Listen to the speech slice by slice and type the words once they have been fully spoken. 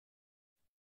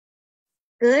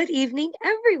Good evening,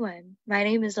 everyone. My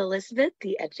name is Elizabeth,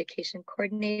 the Education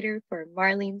Coordinator for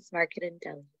Marlene's Market and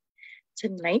Deli.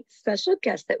 Tonight's special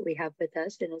guest that we have with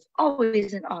us, and it's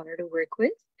always an honor to work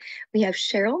with, we have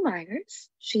Cheryl Myers.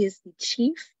 She is the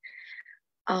Chief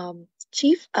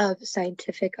of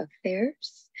Scientific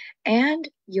Affairs and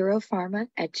Europharma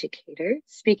Educator,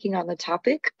 speaking on the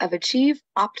topic of Achieve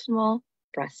Optimal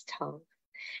Breast Health.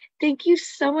 Thank you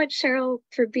so much, Cheryl,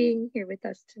 for being here with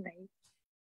us tonight.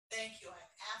 Thank you. I'm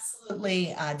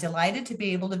absolutely delighted to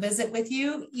be able to visit with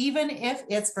you, even if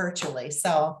it's virtually.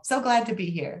 So glad to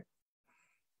be here.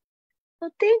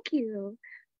 Well, thank you.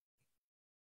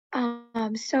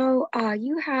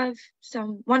 You have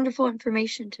some wonderful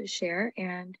information to share,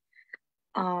 and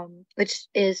which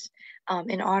is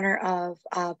in honor of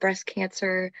Breast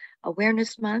Cancer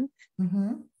Awareness Month.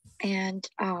 Mm-hmm. And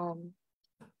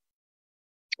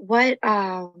what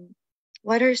are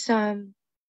some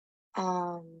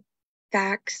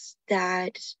facts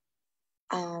that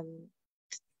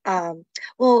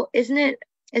well, isn't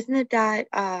it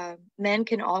that men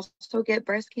can also get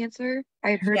breast cancer? I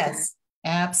had heard that. Yes,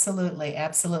 absolutely.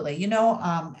 Absolutely.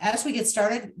 As we get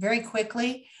started very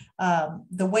quickly,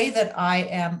 the way that I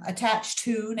am attached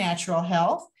to natural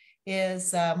health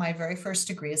is my very first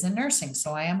degree is in nursing.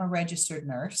 So I am a registered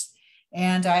nurse.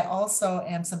 And I also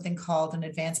am something called an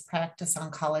advanced practice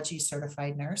oncology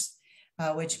certified nurse,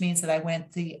 which means that I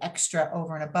went the extra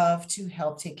over and above to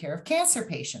help take care of cancer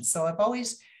patients. So I've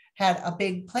always had a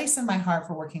big place in my heart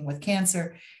for working with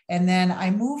cancer. And then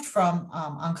I moved from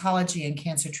oncology and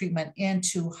cancer treatment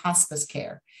into hospice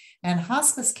care. And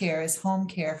hospice care is home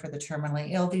care for the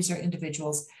terminally ill. These are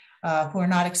individuals who are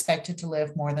not expected to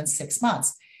live more than 6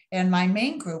 months. And my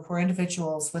main group were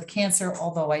individuals with cancer,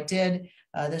 although I did,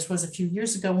 this was a few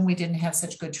years ago when we didn't have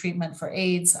such good treatment for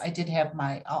AIDS. I did have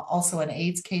also an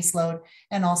AIDS caseload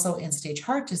and also end-stage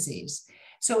heart disease.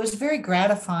 So it was a very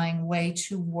gratifying way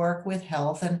to work with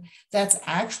health. And that's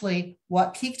actually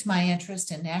what piqued my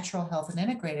interest in natural health and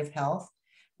integrative health,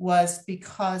 was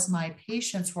because my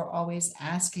patients were always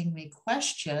asking me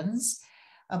questions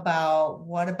about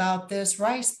what about this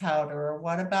rice powder, or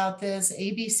what about this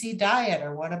ABC diet,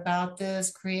 or what about this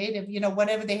creative,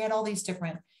 whatever. They had all these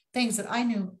different things that I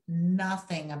knew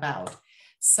nothing about.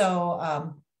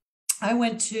 So I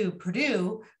went to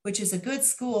Purdue, which is a good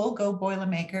school, go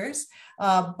Boilermakers,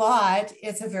 but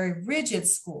it's a very rigid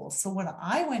school. So when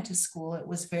I went to school, it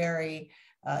was very,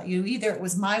 either it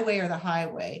was my way or the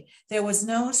highway. There was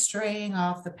no straying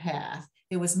off the path.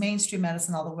 It was mainstream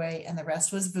medicine all the way, and the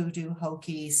rest was voodoo,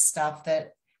 hokey stuff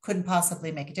that couldn't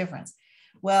possibly make a difference.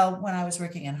 Well, when I was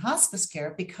working in hospice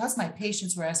care, because my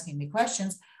patients were asking me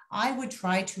questions, I would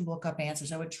try to look up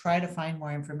answers. I would try to find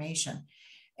more information.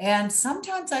 And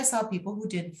sometimes I saw people who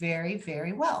did very,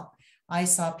 very well. I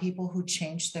saw people who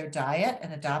changed their diet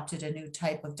and adopted a new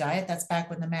type of diet. That's back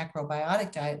when the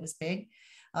macrobiotic diet was big.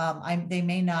 They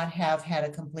may not have had a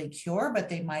complete cure, but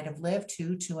they might have lived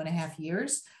 2.5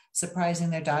 years, surprising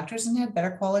their doctors, and had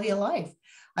better quality of life.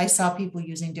 I saw people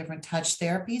using different touch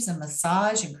therapies and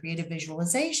massage and creative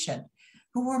visualization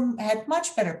who had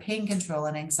much better pain control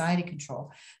and anxiety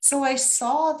control. So I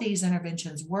saw these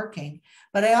interventions working,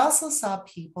 but I also saw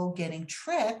people getting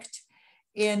tricked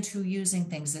into using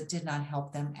things that did not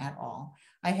help them at all.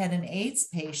 I had an AIDS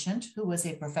patient who was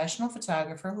a professional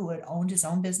photographer who had owned his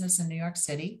own business in New York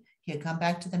City. He had come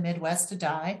back to the Midwest to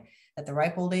die at the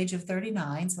ripe old age of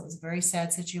 39. So it was a very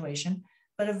sad situation,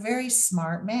 but a very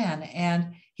smart man.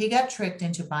 And he got tricked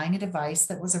into buying a device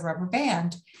that was a rubber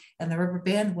band. And the rubber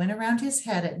band went around his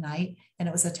head at night, and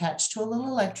it was attached to a little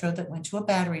electrode that went to a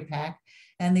battery pack.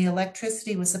 And the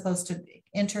electricity was supposed to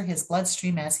enter his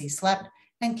bloodstream as he slept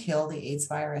and kill the AIDS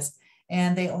virus.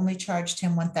 And they only charged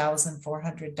him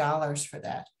 $1,400 for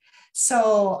that.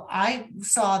 So I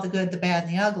saw the good, the bad,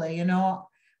 and the ugly.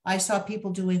 I saw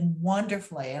people doing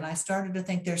wonderfully, and I started to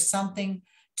think there's something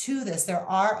to this. There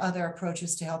are other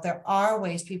approaches to health. There are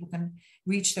ways people can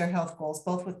reach their health goals,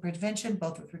 both with prevention,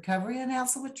 both with recovery, and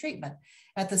also with treatment.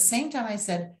 At the same time, I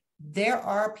said, there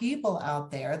are people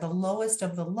out there, the lowest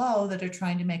of the low, that are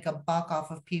trying to make a buck off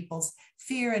of people's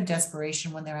fear and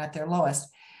desperation when they're at their lowest.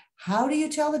 How do you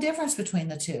tell the difference between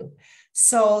the two?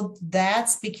 So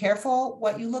be careful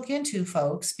what you look into,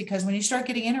 folks, because when you start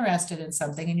getting interested in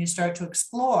something and you start to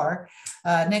explore,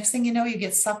 next thing you know, you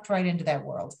get sucked right into that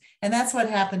world. And that's what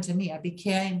happened to me. I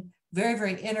became very,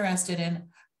 very interested in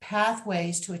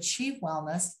pathways to achieve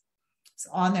wellness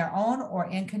on their own or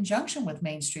in conjunction with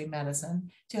mainstream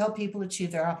medicine to help people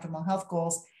achieve their optimal health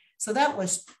goals. So that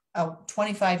was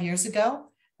 25 years ago.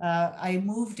 I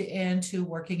moved into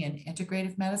working in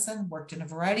integrative medicine, worked in a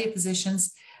variety of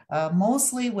positions,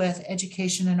 mostly with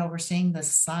education and overseeing the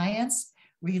science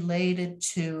related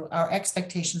to our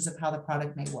expectations of how the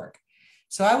product may work.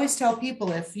 So I always tell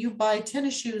people, if you buy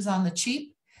tennis shoes on the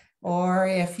cheap, or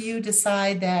if you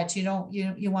decide that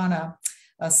you want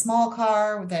a small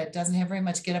car that doesn't have very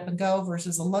much get up and go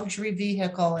versus a luxury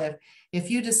vehicle, if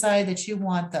you decide that you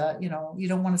want you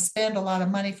don't want to spend a lot of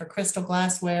money for crystal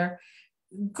glassware,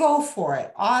 go for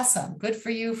it. Awesome. Good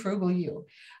for you, frugal you.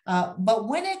 But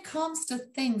when it comes to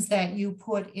things that you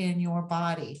put in your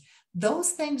body,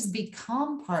 those things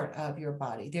become part of your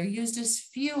body. They're used as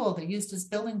fuel. They're used as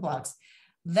building blocks.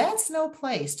 That's no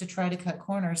place to try to cut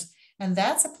corners. And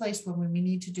that's a place where we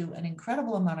need to do an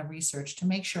incredible amount of research to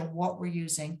make sure what we're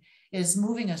using is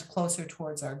moving us closer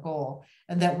towards our goal,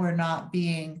 and that we're not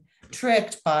being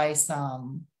tricked by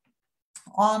some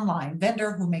online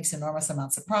vendor who makes enormous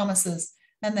amounts of promises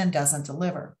and then doesn't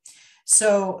deliver.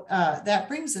 So that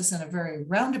brings us in a very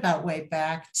roundabout way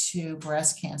back to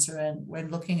breast cancer, and when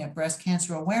looking at breast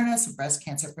cancer awareness and breast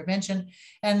cancer prevention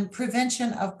and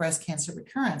prevention of breast cancer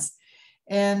recurrence.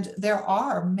 And there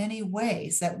are many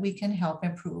ways that we can help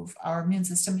improve our immune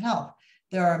system health.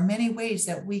 There are many ways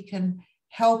that we can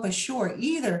help assure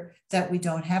either that we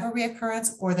don't have a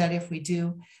reoccurrence, or that if we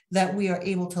do, that we are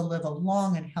able to live a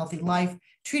long and healthy life,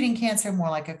 treating cancer more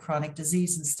like a chronic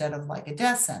disease instead of like a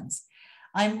death sentence.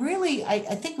 I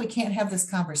think we can't have this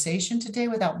conversation today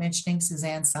without mentioning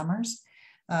Suzanne Summers.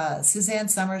 Suzanne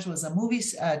Summers was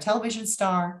a television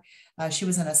star. She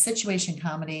was in a situation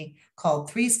comedy called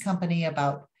Three's Company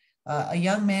about a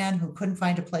young man who couldn't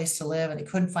find a place to live, and he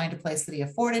couldn't find a place that he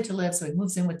afforded to live. So he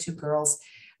moves in with two girls,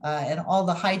 and all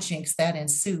the hijinks that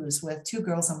ensues with two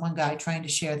girls and one guy trying to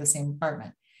share the same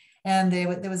apartment. And there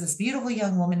was this beautiful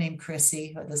young woman named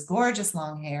Chrissy with this gorgeous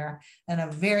long hair and a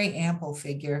very ample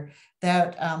figure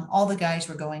that all the guys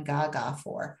were going gaga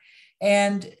for.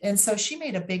 And so she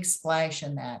made a big splash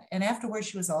in that. And afterwards,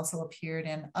 she was also appeared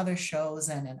in other shows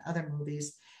and in other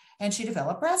movies. And she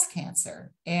developed breast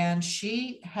cancer. And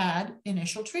she had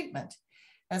initial treatment.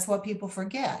 That's what people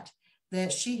forget,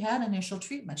 that she had initial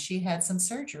treatment. She had some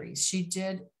surgeries. She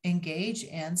did engage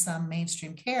in some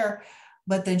mainstream care,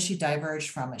 but then she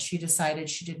diverged from it. She decided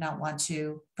she did not want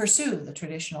to pursue the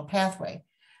traditional pathway.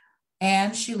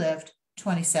 And she lived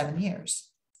 27 years.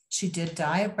 She did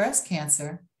die of breast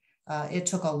cancer. It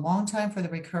took a long time for the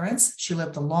recurrence. She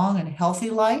lived a long and healthy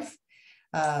life.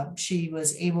 She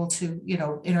was able to,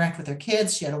 interact with her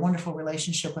kids. She had a wonderful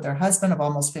relationship with her husband of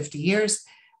almost 50 years.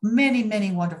 Many,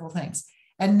 many wonderful things.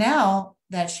 And now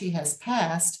that she has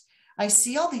passed, I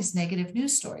see all these negative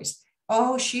news stories.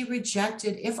 Oh, she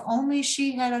rejected, if only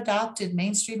she had adopted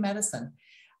mainstream medicine.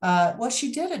 Well,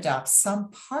 she did adopt some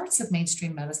parts of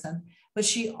mainstream medicine, but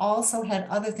she also had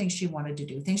other things she wanted to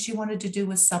do, things she wanted to do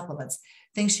with supplements,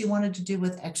 things she wanted to do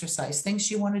with exercise, things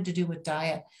she wanted to do with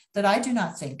diet that I do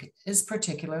not think is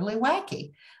particularly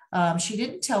wacky. She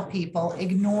didn't tell people,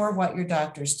 ignore what your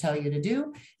doctors tell you to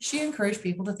do. She encouraged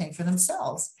people to think for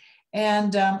themselves.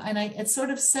 And it's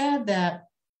sort of sad that,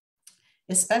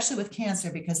 especially with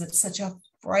cancer, because it's such a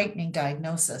frightening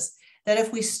diagnosis, that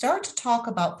if we start to talk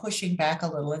about pushing back a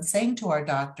little and saying to our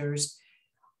doctors,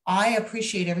 I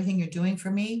appreciate everything you're doing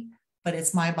for me, but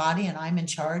it's my body and I'm in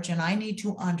charge, and I need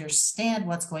to understand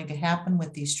what's going to happen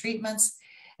with these treatments.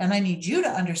 And I need you to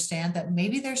understand that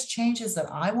maybe there's changes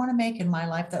that I want to make in my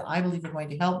life that I believe are going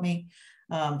to help me,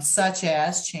 such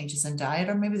as changes in diet,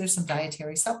 or maybe there's some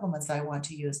dietary supplements I want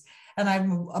to use. And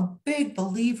I'm a big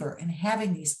believer in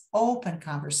having these open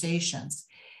conversations.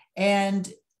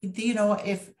 And,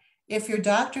 if your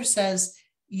doctor says,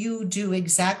 you do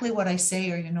exactly what I say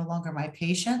or you're no longer my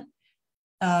patient,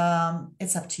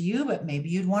 it's up to you, but maybe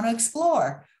you'd want to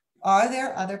explore. Are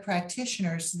there other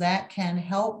practitioners that can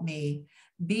help me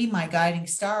be my guiding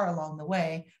star along the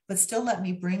way, but still let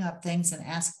me bring up things and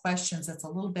ask questions that's a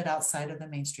little bit outside of the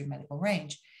mainstream medical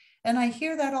range? And I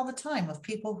hear that all the time of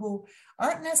people who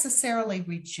aren't necessarily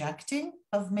rejecting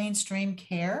of mainstream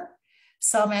care.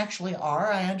 Some actually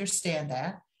are, I understand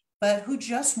that, but who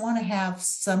just want to have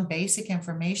some basic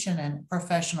information and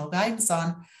professional guidance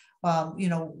on,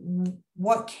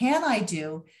 what can I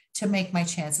do to make my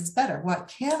chances better? What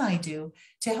can I do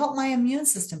to help my immune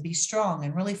system be strong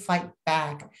and really fight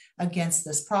back against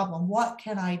this problem? What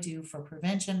can I do for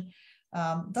prevention?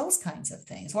 Those kinds of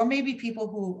things. Or maybe people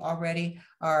who already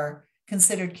are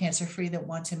considered cancer-free that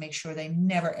want to make sure they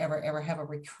never, ever, ever have a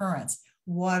recurrence.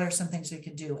 What are some things we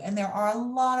could do? And there are a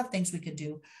lot of things we could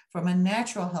do from a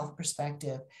natural health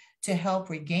perspective to help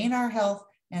regain our health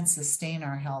and sustain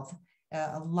our health.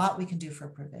 A lot we can do for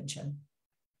prevention.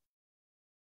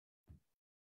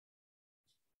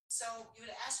 So you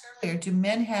would ask earlier, do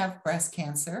men have breast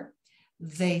cancer?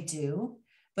 They do,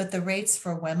 but the rates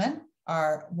for women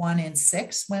are 1 in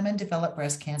 6 women develop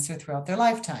breast cancer throughout their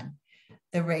lifetime.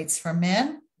 The rates for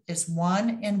men is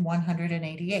 1 in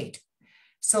 188.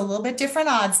 So a little bit different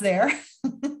odds there.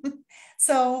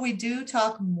 So we do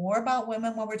talk more about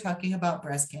women when we're talking about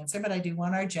breast cancer, but I do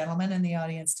want our gentlemen in the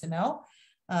audience to know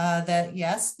that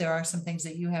yes, there are some things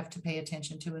that you have to pay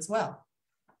attention to as well.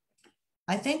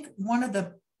 I think one of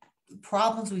the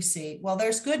problems we see, well,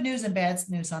 there's good news and bad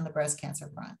news on the breast cancer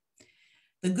front.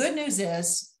 The good news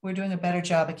is we're doing a better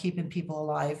job of keeping people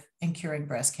alive and curing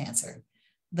breast cancer.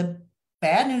 The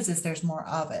bad news is there's more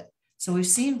of it. So we've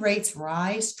seen rates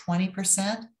rise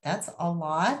 20%. That's a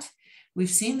lot. We've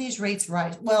seen these rates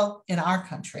rise, well, in our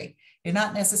country. You're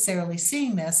not necessarily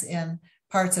seeing this in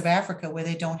parts of Africa where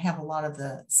they don't have a lot of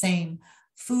the same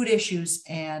food issues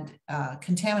and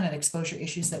contaminant exposure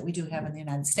issues that we do have in the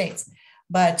United States.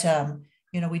 But,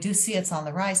 we do see it's on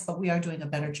the rise, but we are doing a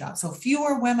better job. So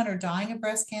fewer women are dying of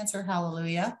breast cancer,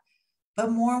 hallelujah,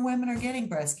 but more women are getting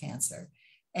breast cancer.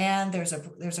 And there's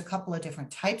a couple of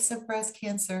different types of breast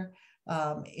cancer.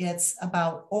 It's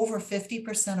about over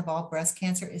 50% of all breast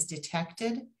cancer is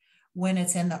detected when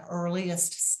it's in the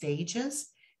earliest stages.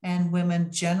 And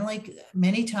women generally,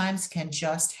 many times, can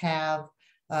just have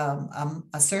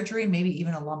a surgery, maybe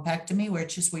even a lumpectomy, where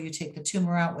it's just where you take the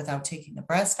tumor out without taking the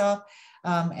breast off,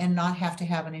 and not have to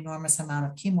have an enormous amount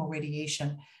of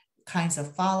chemoradiation kinds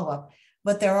of follow-up.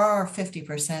 But there are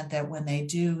 50% that when they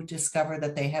do discover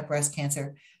that they have breast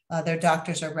cancer, their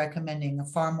doctors are recommending a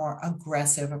far more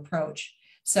aggressive approach.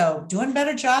 So doing a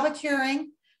better job of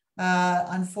curing.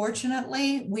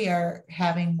 Unfortunately, we are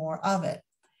having more of it.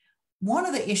 One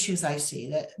of the issues I see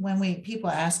that when people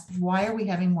ask, why are we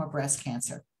having more breast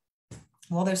cancer?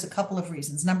 Well, there's a couple of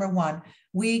reasons. Number one,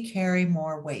 we carry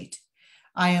more weight.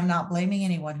 I am not blaming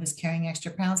anyone who's carrying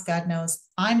extra pounds. God knows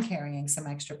I'm carrying some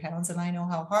extra pounds, and I know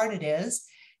how hard it is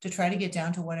to try to get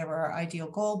down to whatever our ideal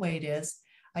goal weight is.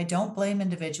 I don't blame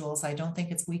individuals. I don't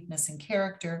think it's weakness in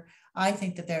character. I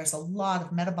think that there's a lot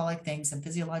of metabolic things and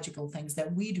physiological things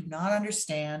that we do not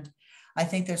understand. I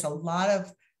think there's a lot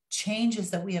of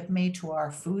changes that we have made to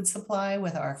our food supply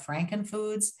with our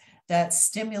frankenfoods that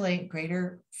stimulate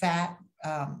greater fat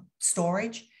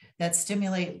storage, that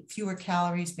stimulate fewer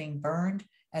calories being burned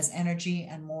as energy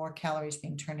and more calories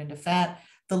being turned into fat.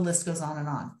 The list goes on and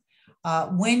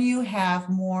on. When you have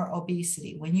more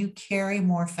obesity, when you carry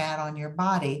more fat on your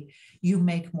body, you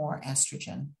make more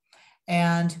estrogen.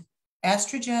 And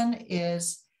estrogen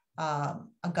is a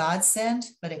godsend,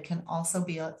 but it can also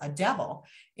be a devil.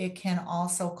 It can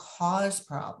also cause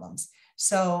problems.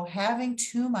 So having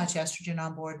too much estrogen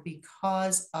on board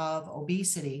because of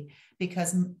obesity,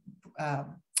 because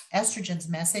estrogen's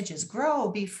message is grow,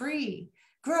 be free,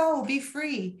 grow, be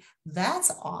free.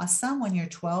 That's awesome when you're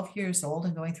 12 years old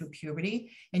and going through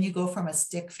puberty and you go from a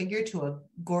stick figure to a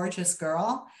gorgeous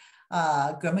girl,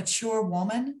 a mature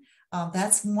woman.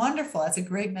 That's wonderful. That's a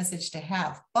great message to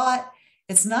have. But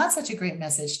it's not such a great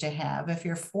message to have if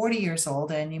you're 40 years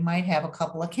old and you might have a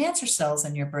couple of cancer cells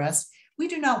in your breast. We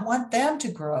do not want them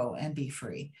to grow and be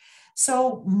free.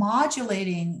 So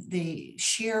modulating the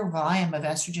sheer volume of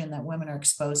estrogen that women are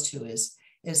exposed to is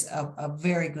a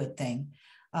very good thing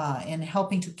in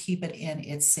helping to keep it in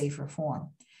its safer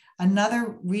form.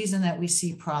 Another reason that we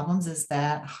see problems is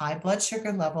that high blood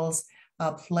sugar levels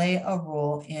play a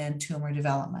role in tumor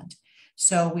development.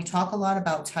 So we talk a lot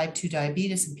about type 2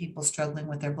 diabetes and people struggling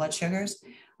with their blood sugars.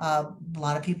 A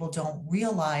lot of people don't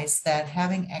realize that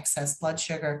having excess blood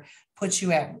sugar puts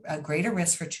you at a greater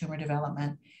risk for tumor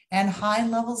development, and high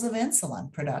levels of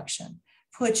insulin production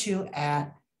puts you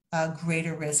at a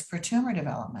greater risk for tumor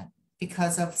development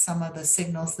because of some of the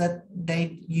signals that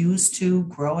they use to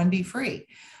grow and be free.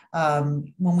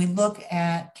 When we look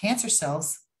at cancer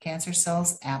cells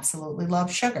absolutely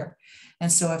love sugar.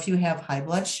 And so if you have high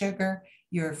blood sugar,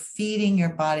 you're feeding your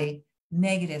body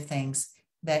negative things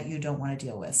that you don't want to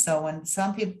deal with. So when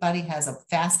somebody has a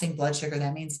fasting blood sugar,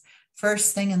 that means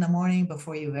first thing in the morning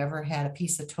before you've ever had a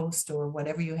piece of toast or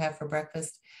whatever you have for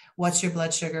breakfast, what's your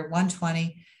blood sugar?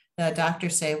 120. The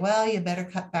doctors say, well, you better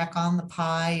cut back on the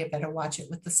pie. You better watch it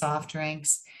with the soft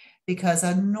drinks, because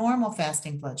a normal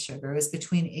fasting blood sugar is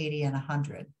between 80 and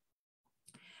 100.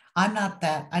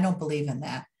 I don't believe in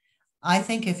that. I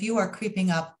think if you are creeping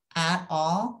up at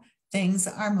all, things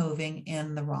are moving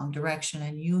in the wrong direction,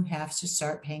 and you have to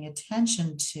start paying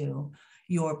attention to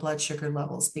your blood sugar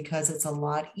levels, because it's a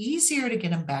lot easier to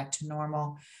get them back to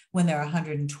normal when they're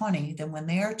 120 than when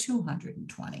they are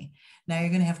 220. Now you're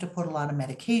going to have to put a lot of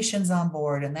medications on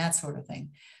board and that sort of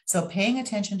thing. So paying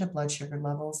attention to blood sugar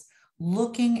levels,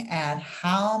 looking at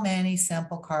how many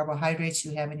simple carbohydrates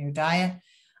you have in your diet.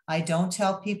 I don't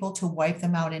tell people to wipe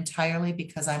them out entirely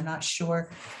because I'm not sure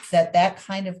that that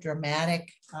kind of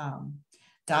dramatic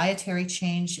dietary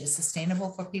change is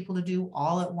sustainable for people to do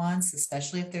all at once,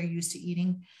 especially if they're used to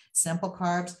eating simple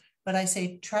carbs. But I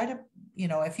say, try to,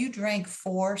 if you drank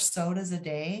 4 sodas a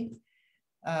day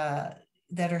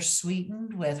that are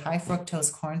sweetened with high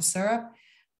fructose corn syrup,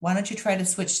 why don't you try to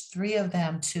switch 3 of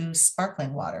them to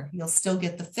sparkling water? You'll still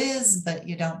get the fizz, but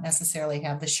you don't necessarily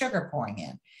have the sugar pouring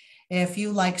in. If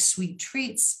you like sweet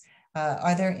treats,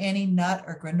 are there any nut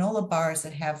or granola bars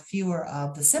that have fewer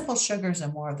of the simple sugars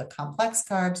and more of the complex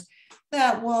carbs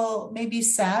that will maybe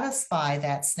satisfy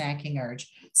that snacking urge?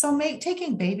 So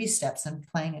taking baby steps and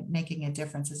making a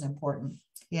difference is important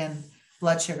in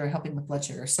blood sugar, helping with blood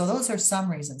sugar. So those are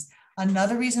some reasons.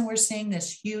 Another reason we're seeing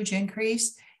this huge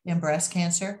increase in breast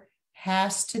cancer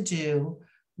has to do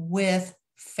with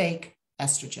fake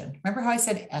estrogen. Remember how I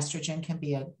said estrogen can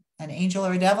be an angel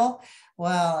or a devil?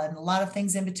 Well, and a lot of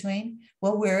things in between.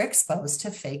 Well, we're exposed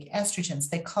to fake estrogens.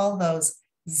 They call those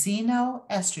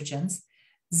xenoestrogens.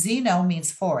 Xeno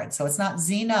means foreign. So it's not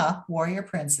Xena, warrior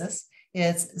princess.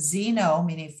 It's xeno,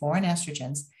 meaning foreign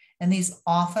estrogens. And these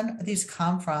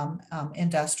come from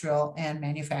industrial and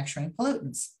manufacturing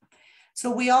pollutants. So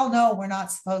we all know we're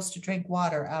not supposed to drink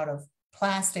water out of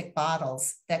plastic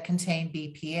bottles that contain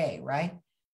BPA, right?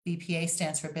 BPA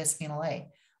stands for bisphenol A.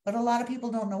 But a lot of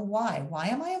people don't know why. Why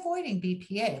am I avoiding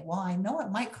BPA? Well, I know it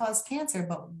might cause cancer,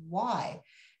 but why?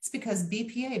 It's because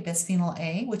BPA, bisphenol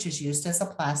A, which is used as a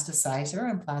plasticizer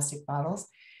in plastic bottles,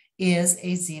 is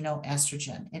a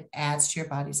xenoestrogen. It adds to your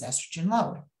body's estrogen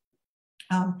load.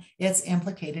 It's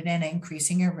implicated in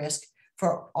increasing your risk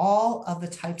for all of the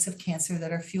types of cancer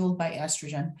that are fueled by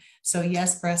estrogen. So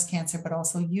yes, breast cancer, but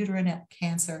also uterine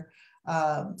cancer,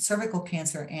 cervical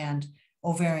cancer, and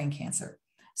ovarian cancer.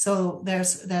 So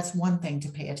that's one thing to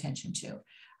pay attention to.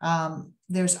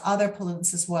 There's other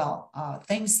pollutants as well,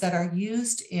 things that are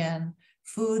used in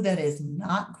food that is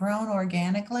not grown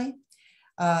organically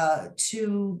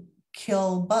to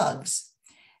kill bugs.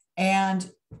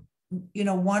 And,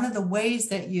 one of the ways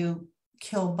that you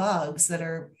kill bugs that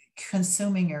are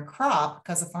consuming your crop,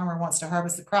 because a farmer wants to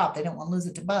harvest the crop, they don't want to lose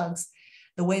it to bugs.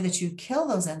 The way that you kill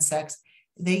those insects,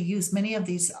 many of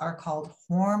these are called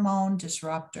hormone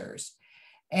disruptors.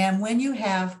 And when you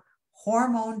have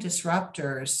hormone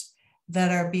disruptors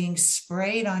that are being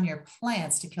sprayed on your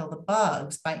plants to kill the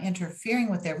bugs by interfering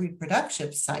with their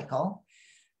reproductive cycle,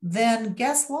 then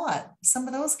guess what? Some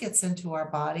of those gets into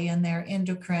our body, and they're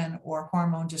endocrine or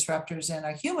hormone disruptors in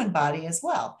our human body as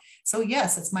well. So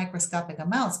yes, it's microscopic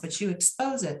amounts, but you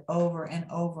expose it over and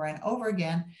over and over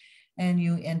again, and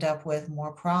you end up with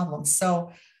more problems.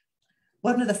 So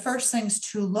one of the first things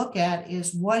to look at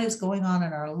is what is going on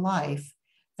in our life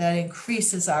that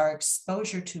increases our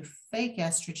exposure to fake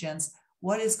estrogens.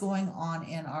 What is going on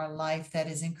in our life that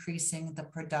is increasing the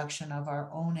production of our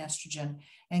own estrogen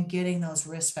and getting those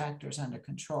risk factors under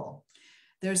control?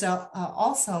 There's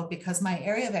also, because my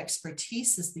area of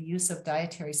expertise is the use of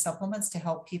dietary supplements to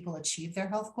help people achieve their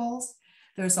health goals,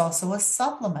 there's also a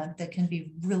supplement that can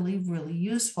be really, really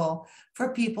useful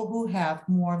for people who have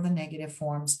more of the negative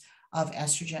forms of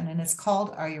estrogen. And it's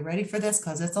called, are you ready for this?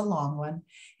 Because it's a long one.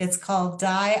 It's called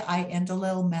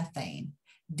diindolylmethane,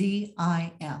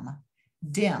 DIM.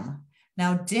 DIM.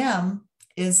 Now, DIM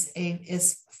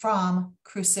is from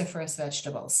cruciferous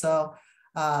vegetables. So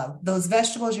those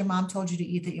vegetables your mom told you to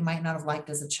eat that you might not have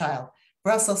liked as a child: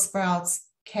 Brussels sprouts,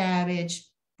 cabbage,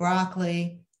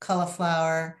 broccoli,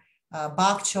 cauliflower,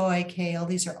 bok choy, kale.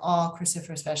 These are all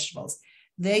cruciferous vegetables.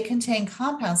 They contain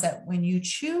compounds that when you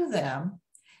chew them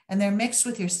and they're mixed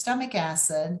with your stomach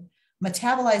acid,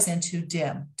 metabolize into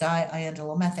DIM,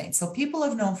 diindolylmethane. So people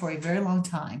have known for a very long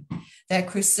time that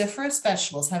cruciferous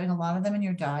vegetables, having a lot of them in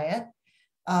your diet,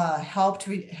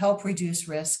 help reduce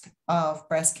risk of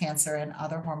breast cancer and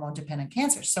other hormone-dependent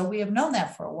cancers. So we have known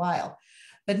that for a while.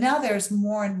 But now there's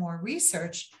more and more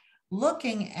research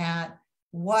looking at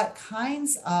what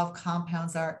kinds of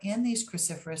compounds are in these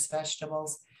cruciferous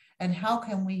vegetables and how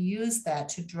can we use that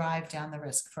to drive down the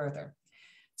risk further.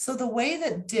 So the way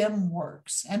that DIM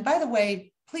works, and by the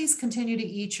way, please continue to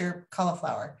eat your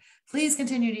cauliflower. Please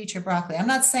continue to eat your broccoli. I'm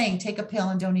not saying take a pill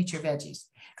and don't eat your veggies,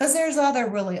 because there's other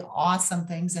really awesome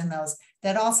things in those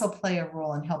that also play a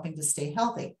role in helping to stay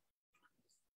healthy.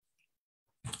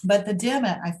 But the DIM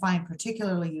I find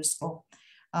particularly useful.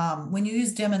 When you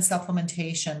use DIM in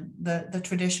supplementation, the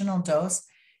traditional dose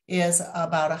is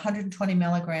about 120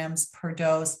 milligrams per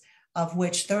dose, of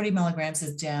which 30 milligrams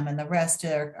is DIM and the rest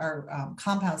are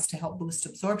compounds to help boost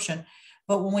absorption.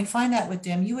 But when we find that with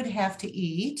DIM, you would have to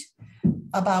eat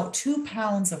about 2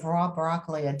 pounds of raw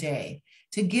broccoli a day.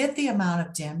 to get the amount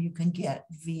of DIM you can get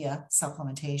via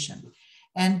supplementation.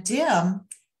 And DIM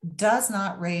does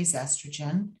not raise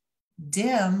estrogen.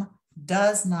 DIM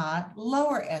does not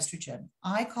lower estrogen.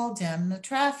 I call DIM the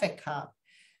traffic cop.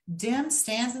 DIM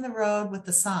stands in the road with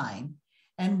the sign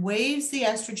and waves the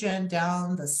estrogen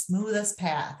down the smoothest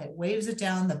path. It waves it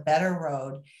down the better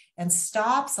road and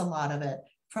stops a lot of it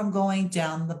from going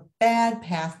down the bad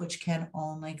path, which can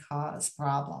only cause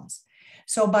problems.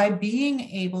 So by being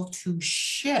able to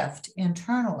shift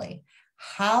internally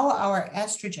how our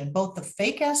estrogen, both the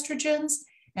fake estrogens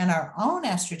and our own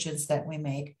estrogens that we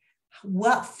make,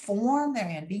 what form they're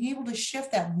in, being able to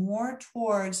shift that more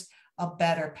towards a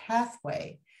better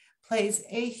pathway plays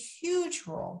a huge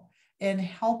role in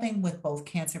helping with both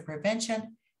cancer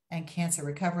prevention and cancer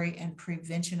recovery and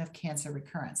prevention of cancer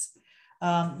recurrence.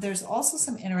 There's also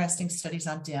some interesting studies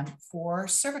on DIM for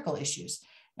cervical issues.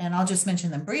 And I'll just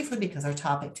mention them briefly because our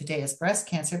topic today is breast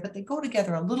cancer, but they go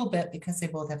together a little bit because they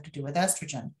both have to do with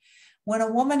estrogen. When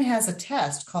a woman has a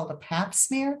test called a pap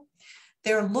smear,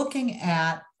 they're looking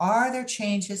at, are there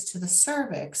changes to the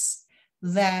cervix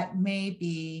that may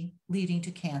be leading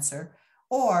to cancer,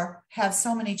 or have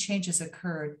so many changes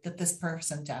occurred that this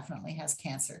person definitely has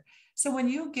cancer. So when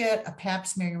you get a pap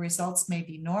smear, your results may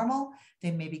be normal,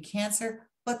 they may be cancer,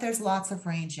 but there's lots of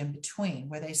range in between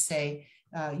where they say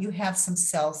you have some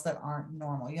cells that aren't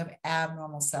normal, you have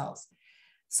abnormal cells.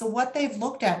 So what they've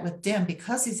looked at with DIM,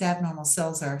 because these abnormal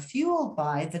cells are fueled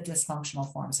by the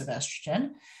dysfunctional forms of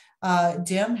estrogen,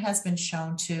 DIM has been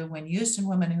shown to, when used in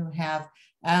women who have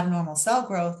abnormal cell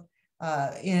growth,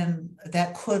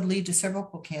 that could lead to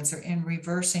cervical cancer, in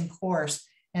reversing course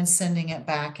and sending it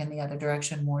back in the other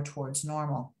direction, more towards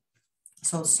normal.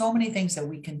 So many things that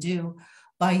we can do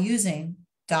by using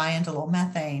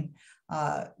diindolylmethane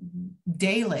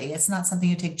daily. It's not something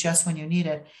you take just when you need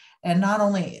it. And not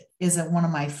only is it one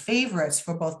of my favorites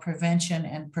for both prevention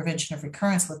and prevention of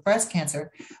recurrence with breast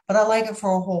cancer, but I like it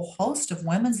for a whole host of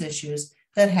women's issues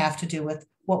that have to do with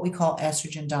what we call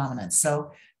estrogen dominance.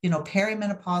 So,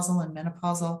 perimenopausal and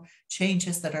menopausal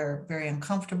changes that are very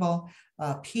uncomfortable,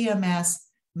 PMS,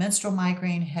 menstrual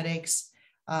migraine, headaches,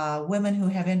 women who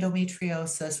have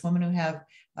endometriosis, women who have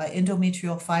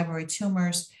endometrial fibroid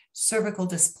tumors, cervical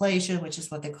dysplasia, which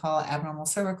is what they call abnormal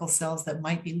cervical cells that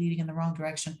might be leading in the wrong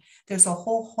direction. There's a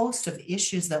whole host of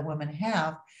issues that women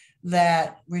have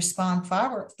that respond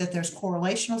that there's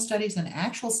correlational studies and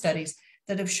actual studies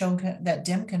that have shown that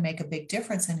DIM can make a big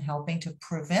difference in helping to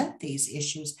prevent these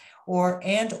issues or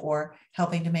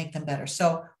helping to make them better.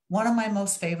 So one of my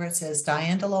most favorites is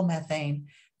diindolylmethane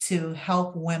to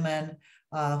help women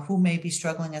who may be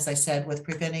struggling, as I said, with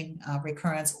preventing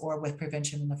recurrence or with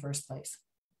prevention in the first place.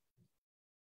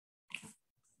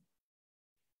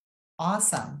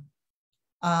 Awesome.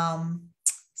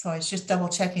 So I was just double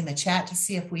checking the chat to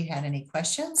see if we had any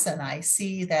questions. And I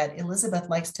see that Elizabeth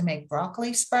likes to make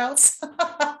broccoli sprouts.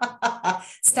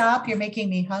 Stop, you're making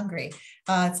me hungry.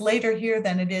 It's later here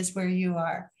than it is where you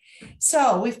are.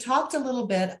 So we've talked a little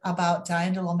bit about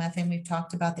diindolylmethane. We've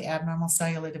talked about the abnormal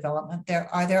cellular development.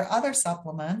 Are there other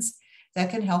supplements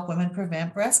that can help women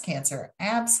prevent breast cancer?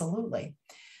 Absolutely.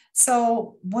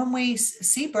 So when we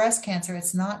see breast cancer,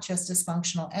 it's not just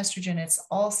dysfunctional estrogen, it's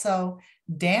also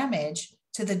damage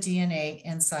to the DNA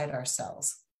inside our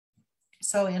cells.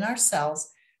 So in our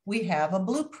cells, we have a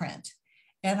blueprint,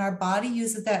 and our body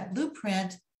uses that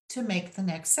blueprint to make the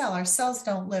next cell. Our cells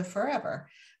don't live forever.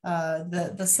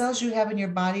 The cells you have in your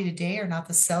body today are not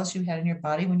the cells you had in your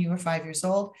body when you were 5 years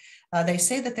old. They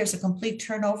say that there's a complete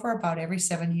turnover about every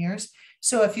 7 years.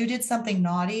 So if you did something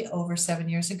naughty over 7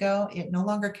 years ago, it no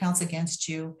longer counts against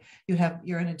you.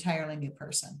 You're an entirely new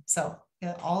person. So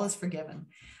all is forgiven.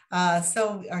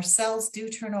 So our cells do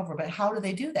turn over, but how do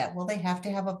they do that? Well, they have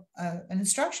to have an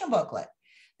instruction booklet.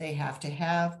 They have to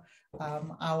have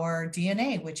our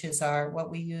DNA, which is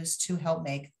what we use to help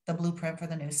make the blueprint for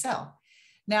the new cell.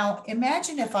 Now,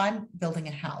 imagine if I'm building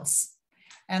a house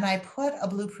and I put a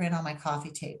blueprint on my coffee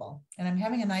table and I'm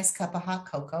having a nice cup of hot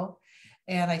cocoa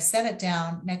and I set it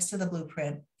down next to the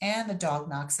blueprint and the dog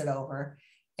knocks it over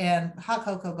and hot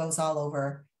cocoa goes all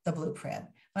over the blueprint.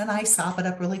 And I sop it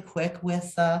up really quick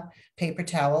with paper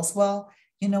towels. Well,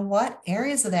 you know what?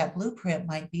 Areas of that blueprint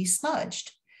might be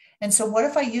smudged. And so what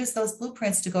if I use those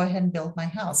blueprints to go ahead and build my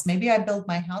house? Maybe I build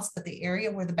my house, but the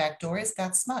area where the back door is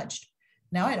got smudged.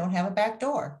 Now I don't have a back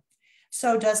door.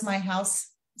 So does my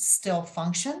house still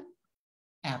function?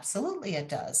 Absolutely it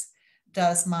does.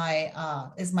 Is my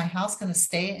house going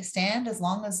to stand as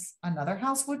long as another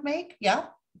house would make? Yeah,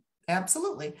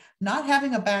 absolutely. Not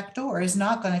having a back door is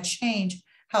not going to change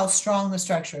how strong the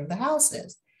structure of the house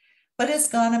is, but it's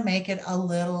going to make it a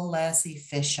little less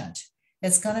efficient.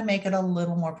 it's going to make it a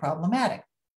little more problematic.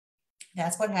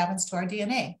 That's what happens to our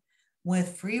DNA.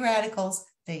 With free radicals,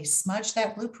 they smudge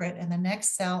that blueprint and the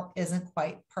next cell isn't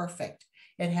quite perfect.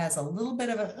 It has a little bit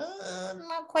of a,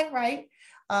 not quite right.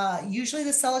 Usually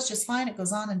the cell is just fine. It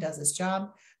goes on and does its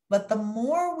job. But the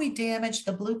more we damage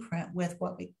the blueprint with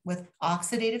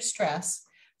oxidative stress,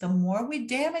 the more we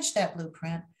damage that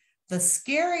blueprint, the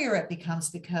scarier it becomes,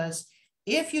 because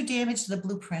if you damage the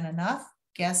blueprint enough,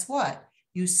 guess what?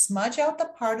 You smudge out the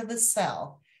part of the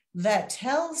cell that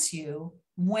tells you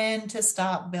when to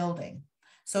stop building.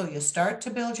 So you start to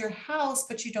build your house,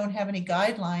 but you don't have any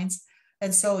guidelines.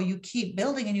 And so you keep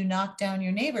building and you knock down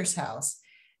your neighbor's house,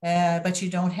 but you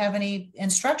don't have any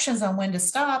instructions on when to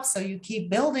stop. So you keep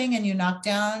building and you knock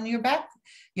down your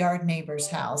backyard neighbor's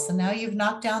house. And now you've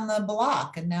knocked down the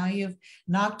block, and now you've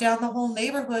knocked down the whole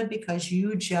neighborhood because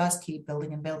you just keep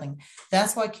building and building.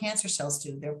 That's what cancer cells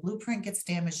do. Their blueprint gets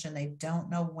damaged and they don't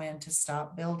know when to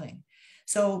stop building.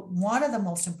 So one of the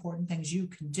most important things you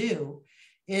can do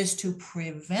is to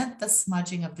prevent the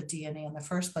smudging of the DNA in the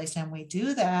first place. And we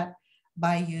do that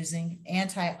by using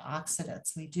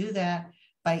antioxidants. We do that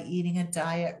by eating a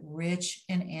diet rich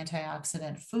in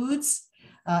antioxidant foods.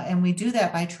 And we do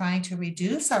that by trying to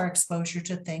reduce our exposure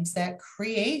to things that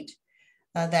create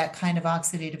that kind of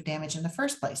oxidative damage in the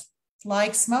first place,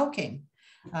 like smoking.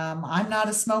 I'm not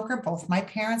a smoker. Both my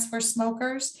parents were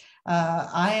smokers.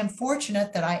 I am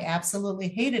fortunate that I absolutely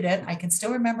hated it. I can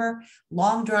still remember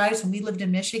long drives when we lived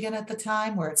in Michigan at the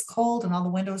time, where it's cold and all the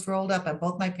windows rolled up, and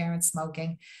both my parents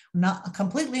smoking, not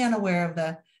completely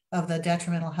unaware of the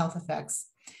detrimental health effects.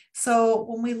 So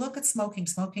when we look at smoking,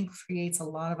 smoking creates a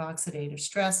lot of oxidative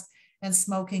stress, and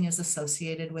smoking is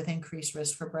associated with increased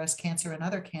risk for breast cancer and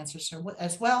other cancers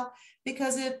as well,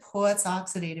 because it puts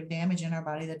oxidative damage in our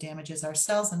body that damages our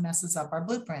cells and messes up our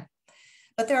blueprint.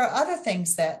 But there are other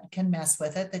things that can mess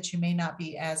with it that you may not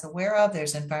be as aware of.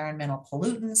 There's environmental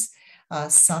pollutants,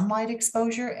 sunlight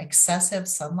exposure. Excessive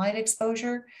sunlight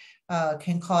exposure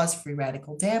can cause free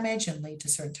radical damage and lead to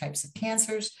certain types of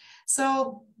cancers.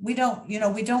 So we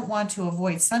don't want to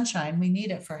avoid sunshine. We need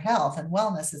it for health and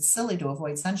wellness. It's silly to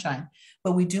avoid sunshine,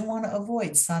 but we do want to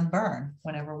avoid sunburn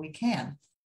whenever we can.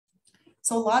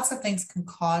 So lots of things can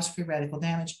cause free radical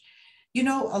damage.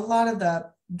 A lot of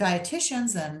the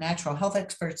dietitians and natural health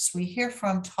experts we hear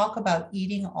from talk about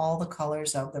eating all the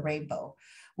colors of the rainbow.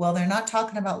 Well, they're not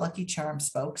talking about Lucky Charms,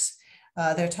 folks.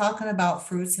 They're talking about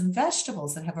fruits and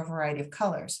vegetables that have a variety of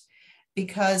colors,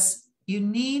 because you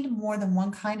need more than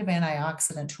one kind of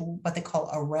antioxidant to what they call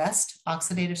arrest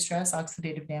oxidative stress,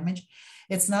 oxidative damage.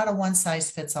 It's not a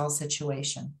one-size-fits-all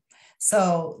situation.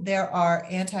 So there are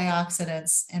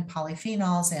antioxidants and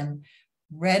polyphenols in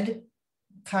red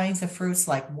kinds of fruits,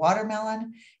 like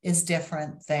watermelon is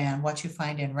different than what you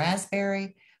find in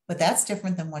raspberry, but that's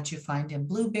different than what you find in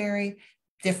blueberry,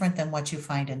 different than what you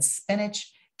find in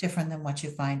spinach, different than what you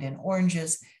find in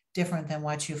oranges, different than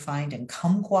what you find in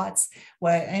kumquats.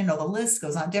 The list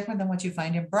goes on, different than what you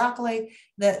find in broccoli.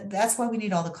 That's why we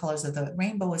need all the colors of the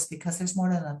rainbow, is because there's more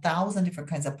than 1,000 different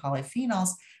kinds of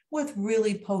polyphenols with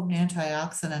really potent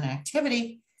antioxidant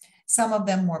activity, some of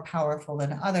them more powerful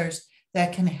than others,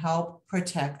 that can help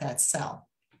protect that cell.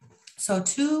 So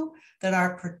two that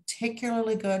are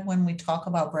particularly good when we talk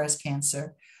about breast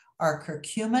cancer are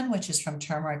curcumin, which is from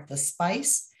turmeric, the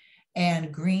spice,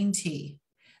 and green tea.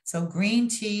 So green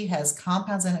tea has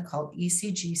compounds in it called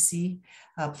ECGC.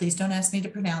 Please don't ask me to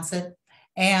pronounce it.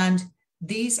 And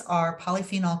these are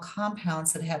polyphenol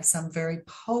compounds that have some very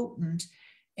potent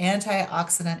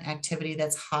antioxidant activity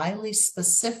that's highly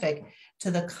specific to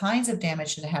the kinds of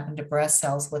damage that happen to breast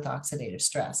cells with oxidative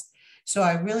stress. So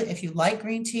if you like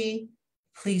green tea,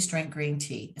 please drink green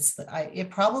tea. It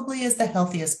probably is the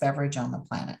healthiest beverage on the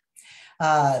planet.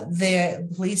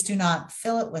 Please do not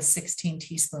fill it with 16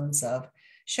 teaspoons of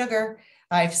sugar.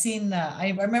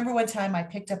 I remember one time I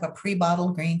picked up a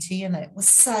pre-bottled green tea, and it was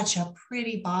such a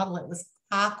pretty bottle. It was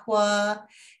aqua.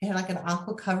 It had like an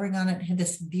aqua covering on it. It had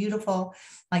this beautiful,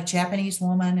 like, Japanese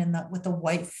woman with the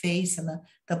white face and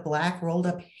the black rolled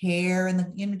up hair and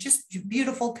the just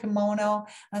beautiful kimono.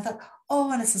 And I thought,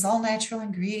 oh, and this is all natural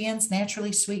ingredients,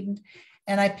 naturally sweetened.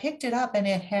 And I picked it up, and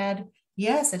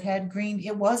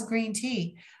it was green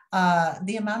tea.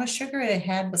 The amount of sugar it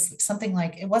had was something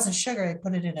like, it wasn't sugar, I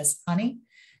put it in as honey,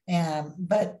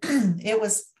 but it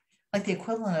was like the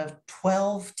equivalent of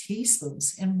 12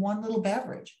 teaspoons in one little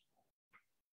beverage.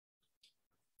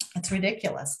 It's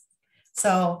ridiculous.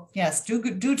 So yes, do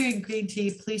drink green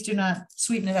tea. Please do not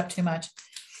sweeten it up too much.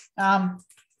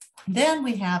 Then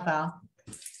we have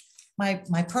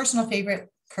my personal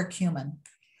favorite, curcumin.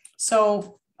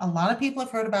 So A lot of people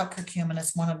have heard about curcumin.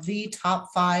 It's one of the top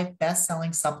 5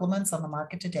 best-selling supplements on the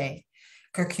market today.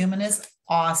 Curcumin is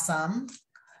awesome.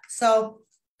 So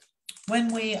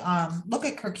when we look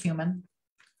at curcumin,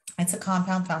 it's a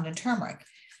compound found in turmeric.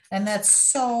 And that's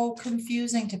so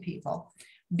confusing to people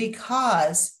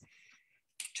because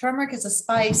turmeric is a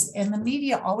spice and the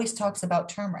media always talks about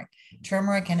turmeric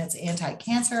and its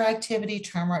anti-cancer activity,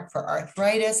 turmeric for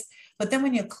arthritis. But then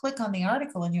when you click on the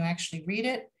article and you actually read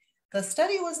it, the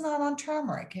study was not on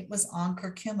turmeric. It was on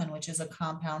curcumin, which is a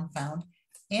compound found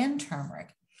in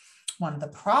turmeric. One of the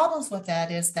problems with that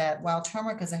is that while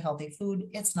turmeric is a healthy food,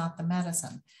 it's not the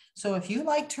medicine. So if you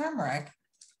like turmeric,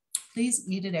 please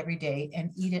eat it every day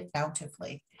and eat it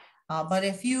bountifully. But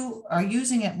if you are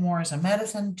using it more as a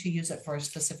medicine, to use it for a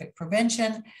specific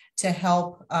prevention, to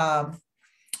help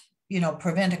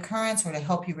prevent occurrence or to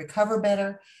help you recover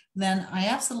better, then I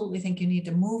absolutely think you need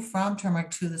to move from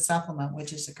turmeric to the supplement,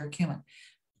 which is the curcumin.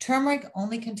 Turmeric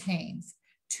only contains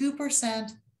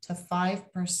 2% to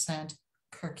 5%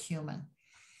 curcumin.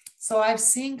 So I've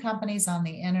seen companies on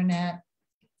the internet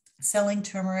selling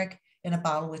turmeric in a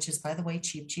bottle, which is, by the way,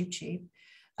 cheap,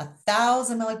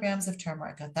 1,000 milligrams of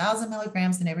turmeric, 1,000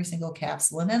 milligrams in every single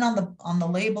capsule. And then on the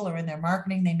label or in their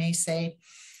marketing, they may say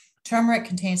turmeric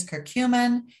contains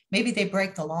curcumin. Maybe they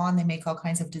break the law and they make all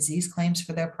kinds of disease claims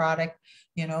for their product.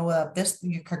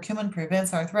 Curcumin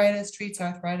prevents arthritis, treats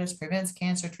arthritis, prevents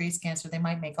cancer, treats cancer. They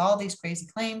might make all these crazy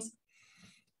claims.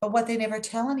 But what they never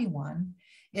tell anyone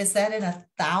is that in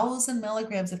 1,000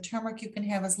 milligrams of turmeric, you can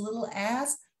have as little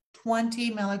as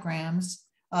 20 milligrams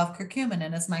of curcumin.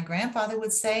 And as my grandfather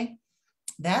would say,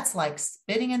 that's like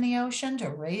spitting in the ocean to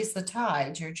raise the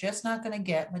tide. You're just not going to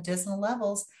get medicinal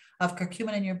levels of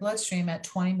curcumin in your bloodstream at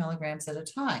 20 milligrams at a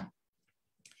time.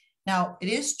 Now, it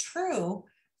is true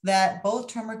that both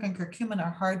turmeric and curcumin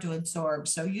are hard to absorb.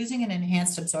 So using an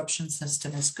enhanced absorption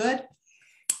system is good.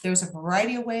 There's a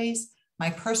variety of ways.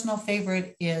 My personal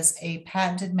favorite is a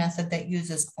patented method that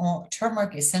uses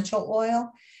turmeric essential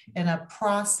oil in a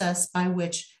process by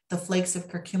which the flakes of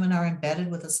curcumin are embedded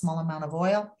with a small amount of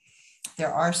oil.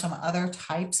 There are some other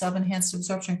types of enhanced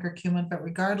absorption curcumin, but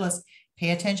regardless, pay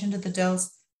attention to the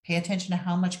dose, pay attention to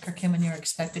how much curcumin you're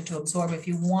expected to absorb if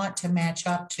you want to match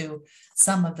up to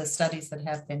some of the studies that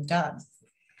have been done.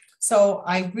 So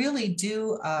I really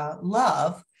do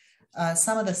love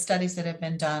some of the studies that have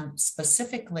been done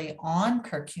specifically on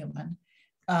curcumin,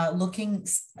 looking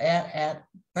at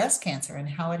breast cancer and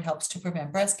how it helps to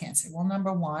prevent breast cancer. Well,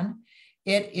 number one,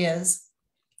 it is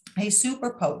a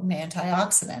super potent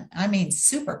antioxidant. I mean,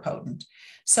 super potent.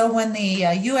 So when the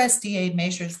USDA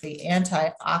measures the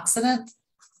antioxidant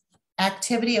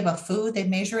activity of a food, they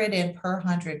measure it in per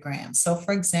 100 grams. So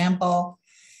for example,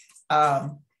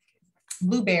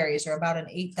 blueberries are about an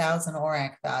 8,000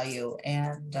 ORAC value,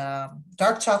 and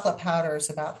dark chocolate powder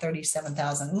is about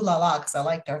 37,000. Ooh la la, because I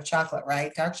like dark chocolate,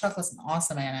 right? Dark chocolate is an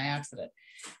awesome antioxidant.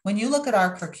 When you look at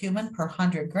our curcumin per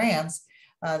 100 grams,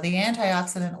 the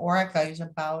antioxidant ORAC value is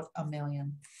about 1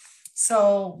 million.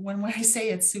 So when I say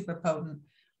it's super potent,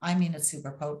 I mean it's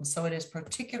super potent. So it is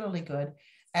particularly good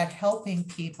at helping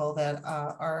people that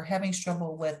are having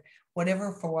trouble with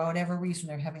for whatever reason,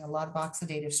 they're having a lot of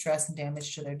oxidative stress and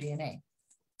damage to their DNA.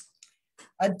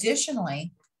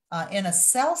 Additionally, in a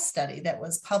cell study that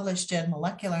was published in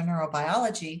Molecular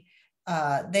Neurobiology,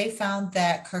 they found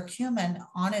that curcumin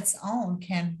on its own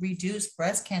can reduce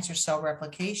breast cancer cell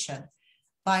replication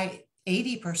by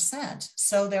 80%.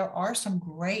 So there are some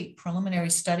great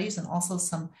preliminary studies and also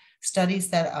some studies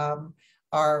that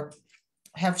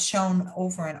have shown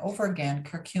over and over again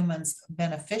curcumin's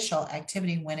beneficial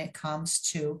activity when it comes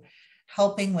to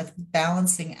helping with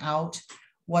balancing out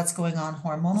what's going on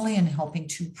hormonally and helping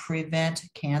to prevent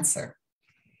cancer.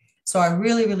 So I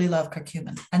really, really love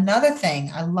curcumin. Another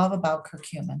thing I love about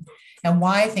curcumin and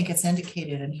why I think it's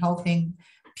indicated in helping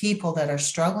people that are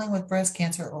struggling with breast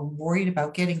cancer or worried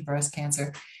about getting breast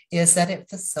cancer is that it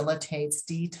facilitates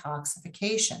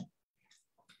detoxification.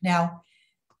 Now,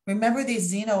 remember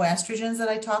these xenoestrogens that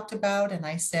I talked about? And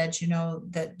I said,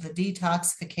 that the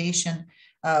detoxification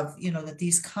of, that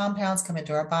these compounds come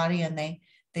into our body and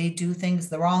they do things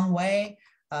the wrong way.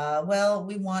 Well,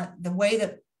 we want the way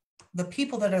that the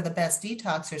people that are the best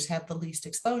detoxers have the least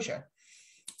exposure.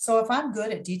 So if I'm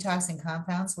good at detoxing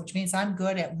compounds, which means I'm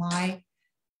good at my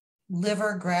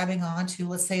liver grabbing onto,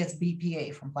 let's say it's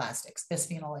BPA from plastics,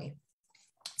 bisphenol A.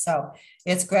 So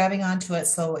it's grabbing onto it,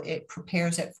 so it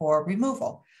prepares it for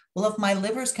removal. Well, if my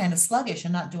liver is kind of sluggish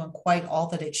and not doing quite all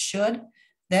that it should,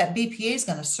 that BPA is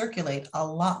going to circulate a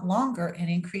lot longer and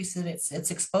increase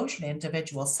its exposure to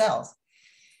individual cells.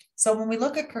 So when we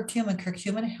look at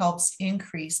curcumin helps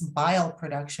increase bile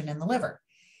production in the liver.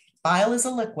 bile is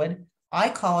a liquid. I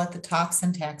call it the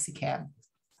toxin taxi cab.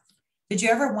 Did you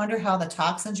ever wonder how the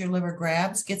toxins your liver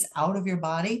grabs gets out of your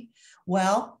body?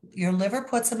 Well, your liver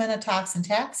puts them in a toxin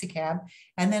taxi cab,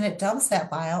 and then it dumps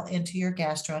that bile into your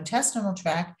gastrointestinal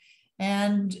tract,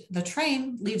 and the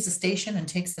train leaves the station and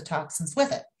takes the toxins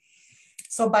with it.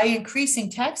 So by increasing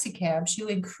taxi cabs, you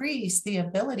increase the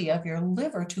ability of your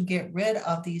liver to get rid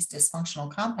of these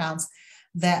dysfunctional compounds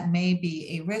that may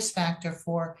be a risk factor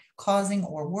for causing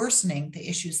or worsening the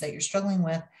issues that you're struggling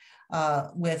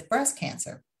with breast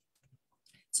cancer.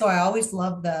 So I always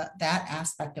love that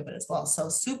aspect of it as well. So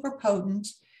super potent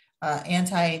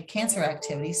anti-cancer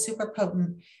activity, super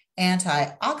potent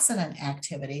antioxidant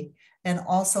activity, and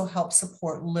also help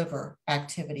support liver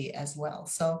activity as well.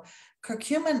 So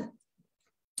curcumin,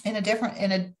 in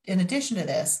addition to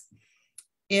this,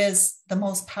 is the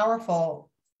most powerful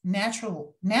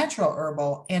natural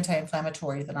herbal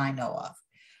anti-inflammatory that I know of.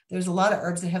 There's a lot of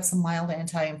herbs that have some mild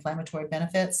anti-inflammatory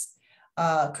benefits.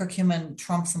 Curcumin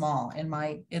trumps them all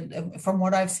from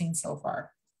what I've seen so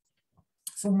far.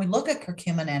 So when we look at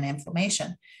curcumin and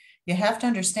inflammation, you have to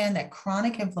understand that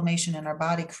chronic inflammation in our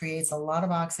body creates a lot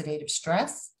of oxidative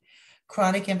stress.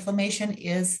 Chronic inflammation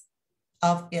is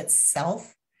of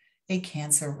itself a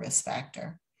cancer risk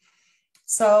factor.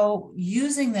 So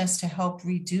using this to help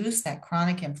reduce that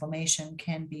chronic inflammation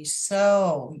can be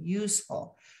so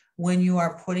useful when you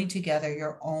are putting together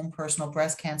your own personal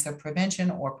breast cancer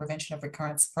prevention or prevention of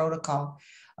recurrence protocol,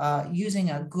 using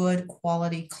a good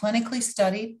quality, clinically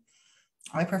studied.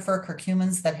 I prefer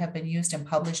curcumins that have been used in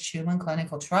published human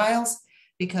clinical trials,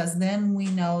 because then we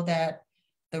know that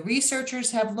the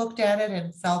researchers have looked at it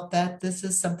and felt that this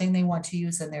is something they want to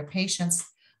use in their patients.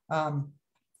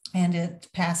 And it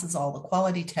passes all the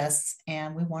quality tests,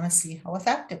 and we want to see how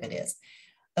effective it is.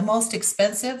 The most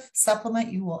expensive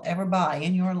supplement you will ever buy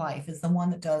in your life is the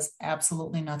one that does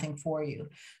absolutely nothing for you.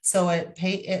 So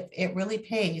it really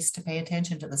pays to pay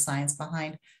attention to the science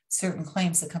behind certain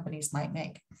claims that companies might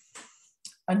make.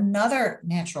 Another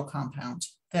natural compound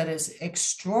that is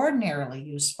extraordinarily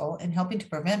useful in helping to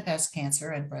prevent breast cancer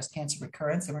and breast cancer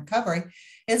recurrence and recovery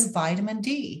is vitamin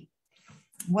D.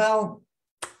 Well,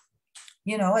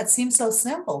 it seems so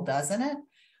simple, doesn't it?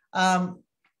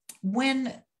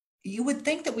 When you would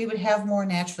think that we would have more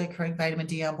naturally occurring vitamin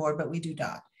D on board, but we do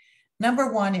not.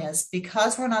 Number one is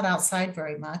because we're not outside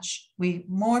very much,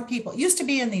 more people, used to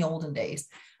be in the olden days,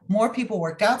 more people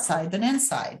worked outside than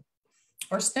inside,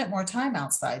 or spent more time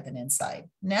outside than inside.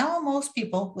 Now, most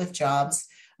people with jobs,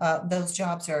 those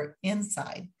jobs are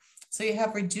inside. So you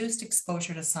have reduced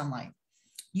exposure to sunlight.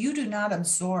 You do not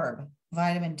absorb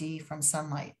vitamin D from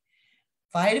sunlight.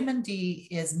 Vitamin D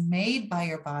is made by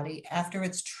your body after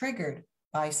it's triggered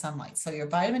by sunlight. So your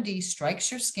vitamin D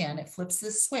strikes your skin, it flips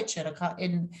this switch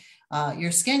in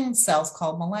your skin cells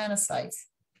called melanocytes,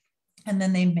 and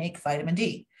then they make vitamin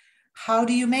D. How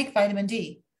do you make vitamin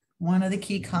D? One of the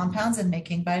key compounds in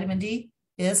making vitamin D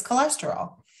is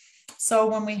cholesterol. So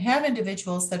when we have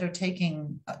individuals that are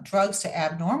taking drugs to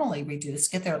abnormally reduce,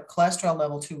 get their cholesterol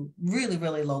level to really,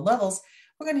 really low levels,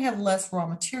 we're going to have less raw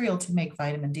material to make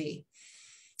vitamin D.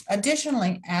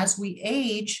 Additionally, as we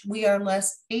age, we are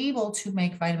less able to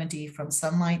make vitamin D from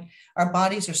sunlight. Our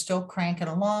bodies are still cranking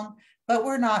along, but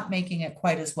we're not making it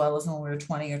quite as well as when we were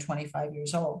 20 or 25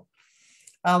 years old.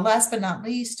 Last but not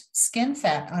least, skin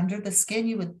fat under the skin.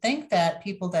 You would think that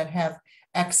people that have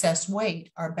excess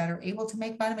weight are better able to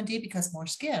make vitamin D because more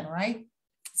skin, right?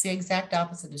 It's the exact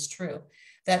opposite is true.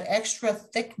 That extra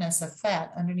thickness of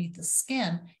fat underneath the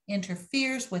skin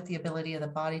interferes with the ability of the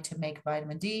body to make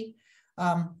vitamin D.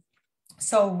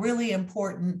 So really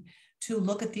important to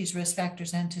look at these risk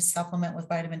factors and to supplement with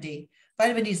vitamin D.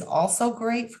 Vitamin D is also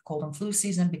great for cold and flu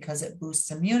season because it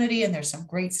boosts immunity, and there's some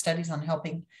great studies on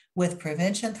helping with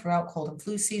prevention throughout cold and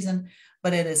flu season,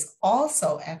 but it is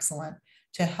also excellent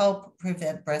to help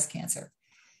prevent breast cancer.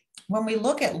 When we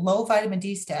look at low vitamin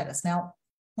D status, now,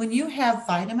 when you have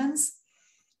vitamins,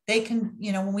 they can,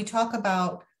 when we talk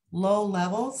about low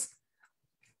levels,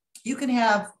 you can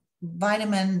have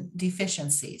vitamin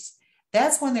deficiencies.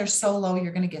 That's when they're so low,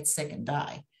 you're going to get sick and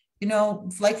die.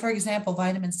 Like for example,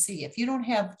 vitamin C. If you don't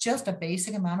have just a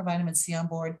basic amount of vitamin C on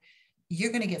board,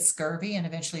 you're going to get scurvy, and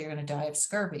eventually you're going to die of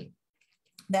scurvy.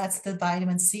 That's the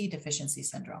vitamin C deficiency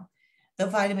syndrome. The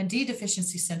vitamin D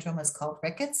deficiency syndrome is called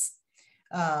rickets.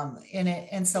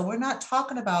 And so we're not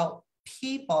talking about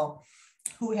people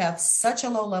who have such a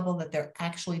low level that they're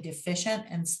actually deficient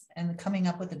and coming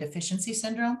up with a deficiency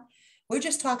syndrome. We're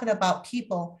just talking about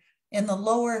people in the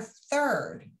lower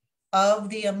third of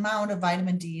the amount of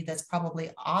vitamin D that's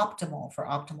probably optimal for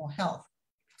optimal health.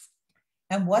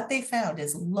 And what they found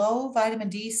is low vitamin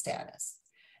D status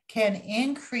can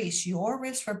increase your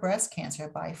risk for breast cancer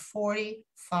by 45%.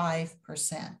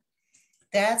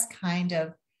 That's kind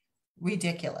of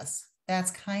ridiculous.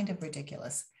 That's kind of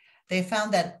ridiculous. They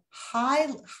found that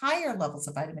higher levels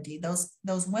of vitamin D,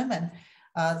 those women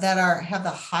that have the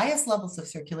highest levels of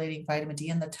circulating vitamin D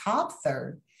in the top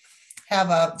third, have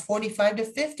a 45 to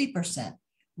 50%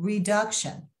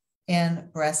 reduction in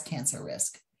breast cancer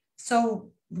risk.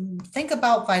 So think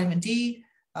about vitamin D,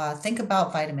 think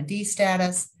about vitamin D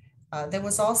status. There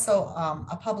was also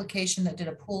a publication that did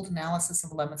a pooled analysis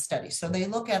of 11 studies. So they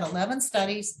look at 11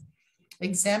 studies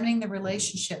examining the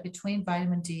relationship between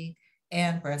vitamin D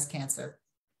and breast cancer.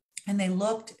 And they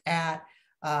looked at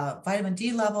vitamin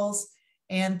D levels.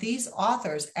 And these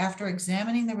authors, after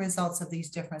examining the results of these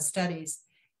different studies,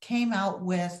 came out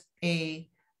with the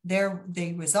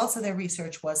results of their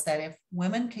research was that if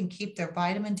women can keep their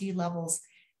vitamin D levels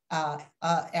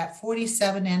at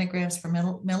 47 nanograms per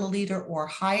milliliter or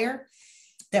higher,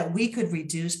 that we could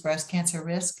reduce breast cancer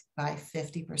risk by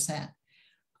 50%.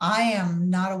 I am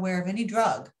not aware of any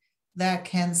drug that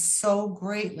can so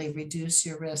greatly reduce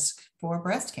your risk for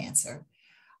breast cancer.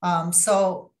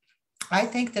 So I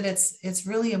think that it's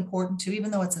really important to,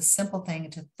 even though it's a simple thing,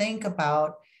 to think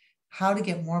about how to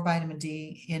get more vitamin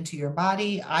D into your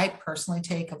body. I personally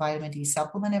take a vitamin D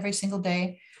supplement every single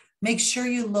day. Make sure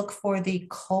you look for the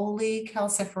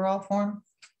cholecalciferol form.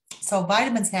 So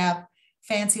vitamins have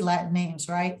fancy Latin names,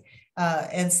 right?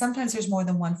 And sometimes there's more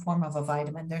than one form of a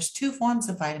vitamin. There's two forms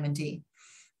of vitamin D.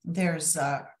 There's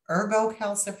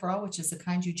ergocalciferol, which is the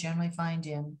kind you generally find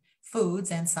in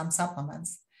foods and some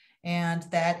supplements. And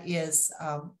that is,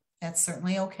 that's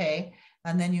certainly okay.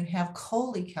 And then you have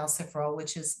cholecalciferol,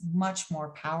 which is much more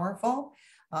powerful.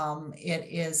 It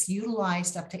is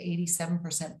utilized up to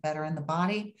 87% better in the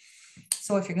body.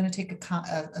 So if you're going to take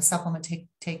a supplement,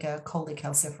 take a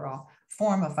cholecalciferol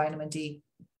form of vitamin D,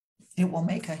 it will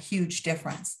make a huge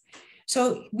difference.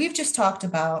 So we've just talked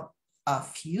about a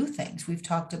few things. We've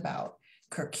talked about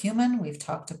curcumin, we've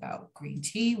talked about green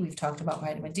tea, we've talked about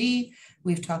vitamin D,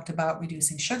 we've talked about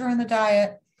reducing sugar in the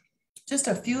diet. Just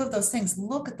a few of those things.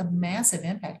 Look at the massive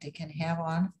impact it can have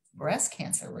on breast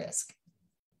cancer risk.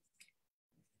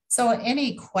 So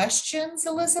any questions,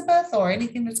 Elizabeth, or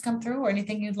anything that's come through, or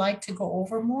anything you'd like to go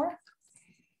over more?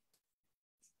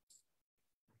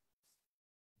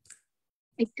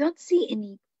 I don't see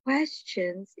any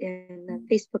questions in the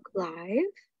Facebook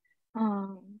Live.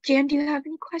 Jan, do you have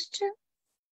any questions?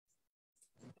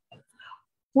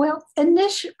 Well,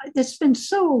 it's been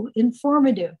so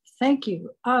informative. Thank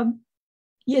you.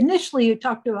 Initially, you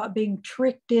talked about being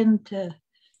tricked into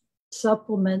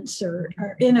supplements or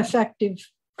ineffective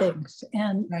things.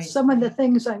 And right. Some of the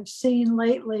things I've seen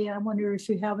lately, I wonder if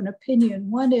you have an opinion.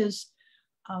 One is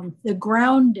the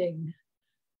grounding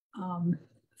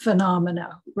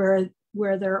phenomena, where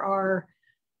there are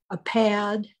a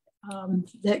pad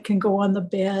that can go on the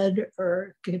bed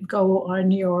or can go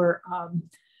on your,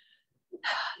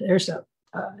 there's a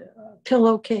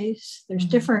pillowcase. There's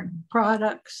different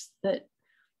products that,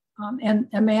 and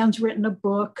a man's written a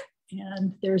book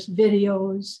and there's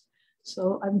videos.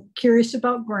 So I'm curious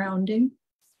about grounding.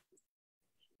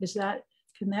 Can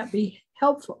that be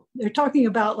helpful? They're talking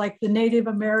about like the Native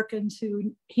Americans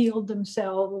who healed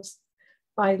themselves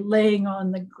by laying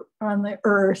on the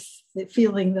earth,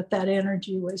 feeling that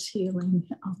energy was healing.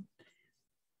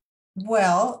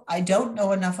 Well, I don't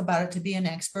know enough about it to be an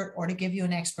expert or to give you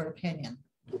an expert opinion.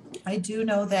 I do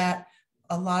know that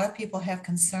a lot of people have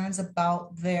concerns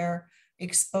about their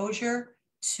exposure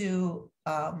to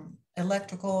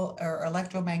electrical or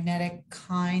electromagnetic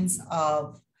kinds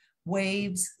of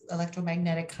waves,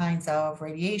 electromagnetic kinds of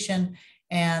radiation,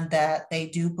 and that they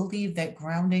do believe that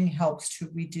grounding helps to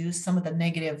reduce some of the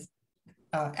negative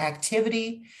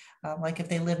activity, like if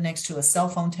they live next to a cell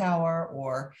phone tower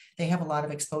or they have a lot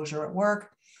of exposure at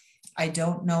work. I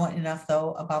don't know enough,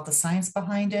 though, about the science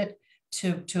behind it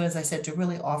to as I said, to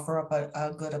really offer up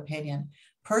a good opinion.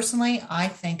 Personally, I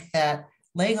think that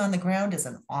laying on the ground is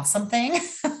an awesome thing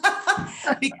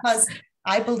because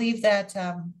I believe that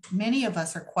many of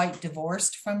us are quite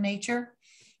divorced from nature.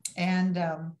 And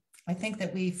I think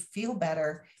that we feel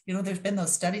better. You know, there's been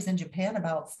those studies in Japan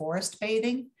about forest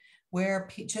bathing, where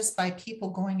just by people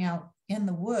going out in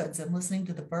the woods and listening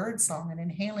to the bird song and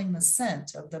inhaling the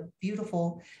scent of the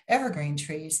beautiful evergreen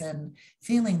trees and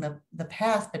feeling the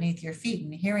path beneath your feet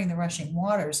and hearing the rushing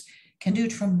waters can do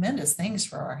tremendous things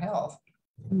for our health.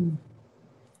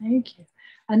 Thank you.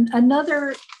 And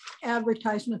another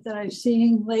advertisement that I've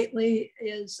seen lately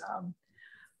is,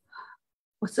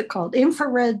 what's it called?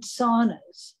 Infrared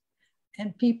saunas.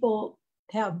 And people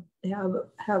have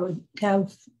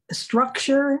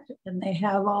structure, and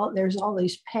there's all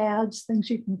these pads, things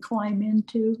you can climb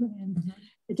into, and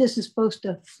this is supposed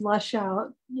to flush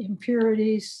out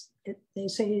impurities. They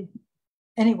say,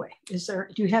 anyway, do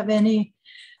you have any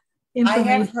information?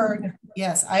 I have heard,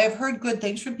 yes, I have heard good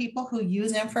things from people who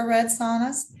use infrared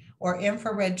saunas or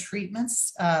infrared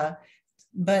treatments.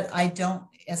 But I don't,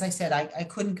 as I said, I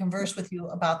couldn't converse with you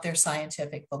about their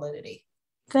scientific validity.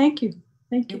 Thank you.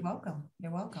 Thank you. You're welcome.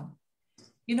 You're welcome.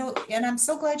 You know, and I'm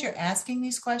so glad you're asking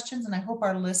these questions, and I hope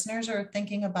our listeners are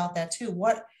thinking about that too.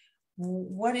 What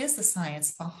is the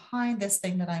science behind this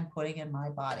thing that I'm putting in my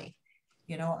body?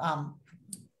 You know,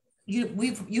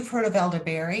 you've heard of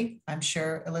elderberry. I'm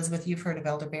sure, Elizabeth, you've heard of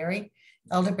elderberry.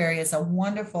 Elderberry is a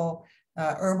wonderful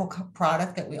herbal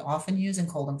product that we often use in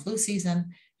cold and flu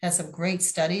season. Has some great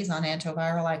studies on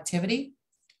antiviral activity.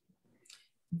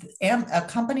 A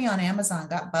company on Amazon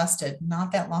got busted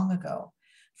not that long ago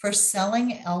for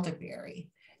selling elderberry,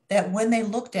 that when they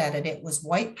looked at it, it was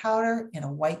white powder in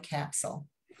a white capsule.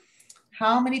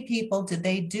 How many people did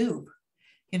they dupe?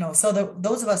 You know, so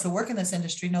those of us who work in this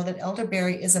industry know that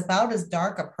elderberry is about as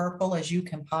dark a purple as you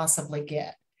can possibly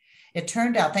get. It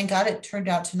turned out, thank God, it turned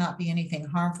out to not be anything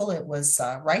harmful. It was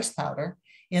rice powder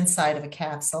inside of a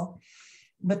capsule.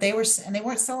 But they weren't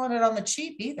selling it on the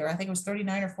cheap either. I think it was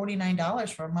 $39 or $49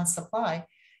 for a month's supply,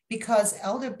 because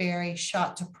elderberry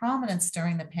shot to prominence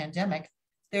during the pandemic.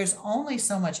 There's only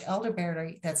so much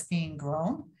elderberry that's being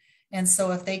grown. And so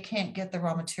if they can't get the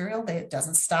raw material, it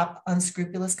doesn't stop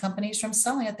unscrupulous companies from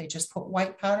selling it. They just put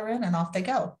white powder in and off they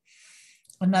go.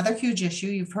 Another huge issue,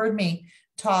 you've heard me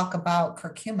talk about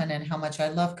curcumin and how much I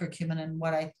love curcumin and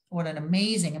what an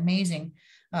amazing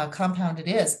compound it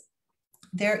is.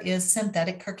 There is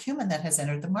synthetic curcumin that has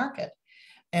entered the market.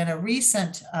 And a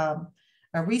recent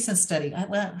study, it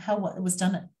was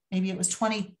done, maybe it was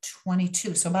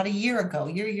 2022, so about a year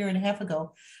and a half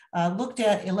ago, looked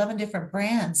at 11 different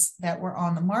brands that were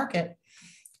on the market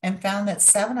and found that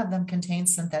 7 of them contained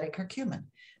synthetic curcumin.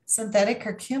 Synthetic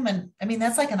curcumin, I mean,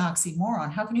 that's like an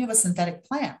oxymoron. How can you have a synthetic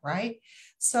plant, right?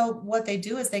 So what they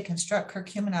do is they construct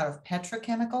curcumin out of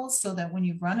petrochemicals so that when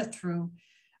you run it through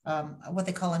what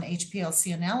they call an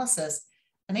HPLC analysis.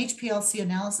 An HPLC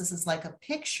analysis is like a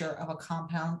picture of a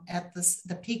compound at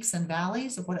the peaks and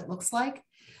valleys of what it looks like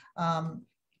on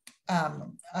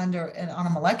a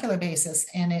molecular basis,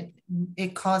 and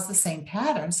it caused the same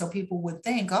pattern. So people would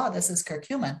think, oh, this is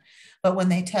curcumin. But when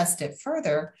they test it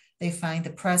further, they find the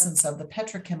presence of the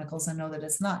petrochemicals and know that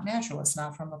it's not natural, it's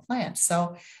not from a plant.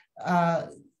 So,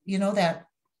 you know, that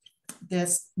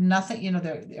there's nothing, you know,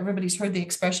 everybody's heard the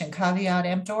expression caveat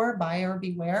emptor, buyer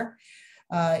beware.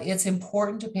 It's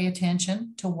important to pay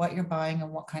attention to what you're buying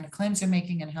and what kind of claims you're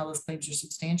making and how those claims are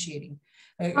substantiating.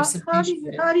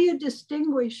 How do you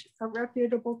distinguish a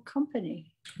reputable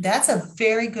company? That's a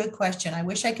very good question. I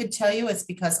wish I could tell you it's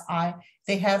because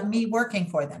they have me working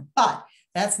for them, but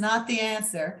that's not the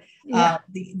answer. Yeah.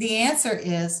 The answer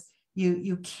is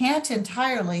you can't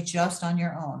entirely just on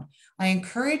your own. I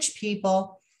encourage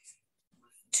people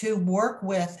to work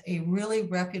with a really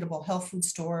reputable health food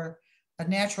store, a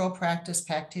natural practice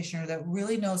practitioner that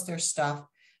really knows their stuff,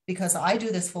 because I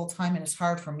do this full time and it's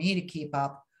hard for me to keep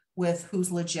up with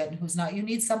who's legit and who's not. You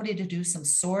need somebody to do some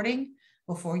sorting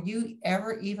before you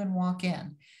ever even walk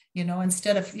in, you know,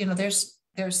 instead of, you know, there's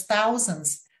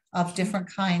thousands of different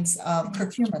kinds of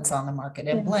curcumins on the market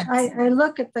and blends. I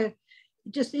look at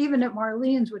just even at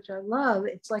Marlene's, which I love,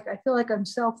 it's like, I feel like I'm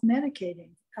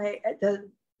self-medicating.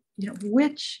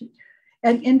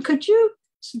 And could you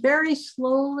very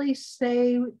slowly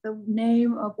say the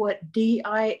name of what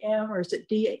DIM, or is it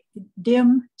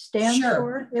DIM stands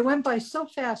for? It went by so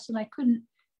fast and I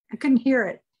couldn't hear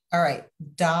it. All right.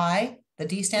 The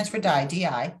D stands for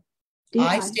DI.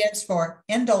 I stands for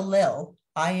Indolyl,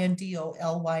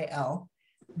 INDOLYL.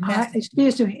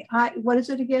 Excuse me. What is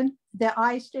it again? The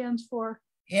I stands for?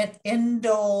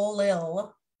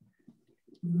 Indolyl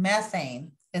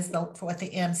methane is what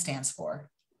the M stands for.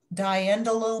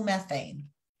 Diindolyl methane.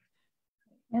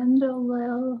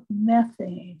 Indolyl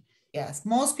methane. Yes,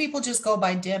 most people just go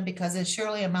by DIM because it's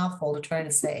surely a mouthful to try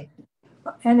to say.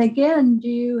 And again, do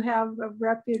you have a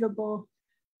reputable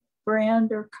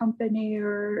brand or company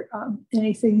or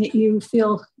anything that you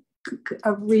feel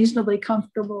reasonably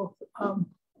comfortable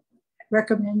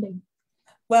recommending?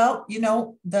 Well, you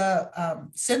know,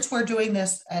 since we're doing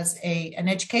this as an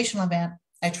educational event,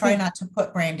 I try not to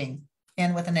put branding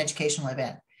in with an educational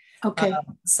event. Okay.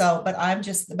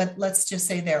 But let's just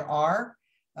say there are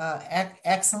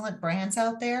excellent brands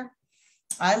out there.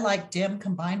 I like DIM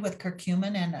combined with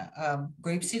curcumin and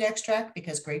grapeseed extract,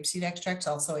 because grapeseed extract is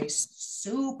also a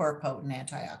super potent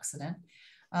antioxidant.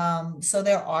 So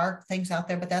there are things out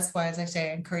there, but that's why, as I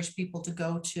say, I encourage people to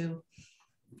go to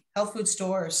health food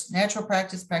stores, natural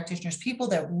practice practitioners, people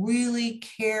that really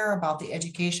care about the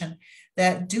education,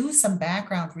 that do some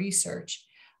background research.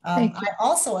 Thank you. I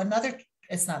also,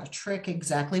 it's not a trick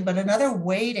exactly, but another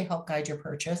way to help guide your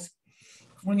purchase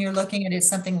when you're looking at is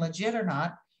something legit or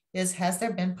not, is has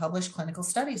there been published clinical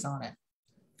studies on it?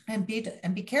 And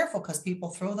be careful, because people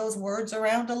throw those words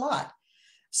around a lot.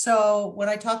 So when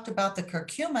I talked about the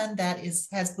curcumin that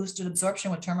has boosted absorption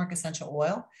with turmeric essential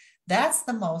oil, that's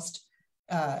the most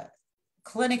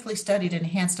clinically studied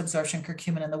enhanced absorption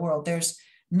curcumin in the world. There's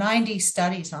 90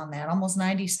 studies on that, almost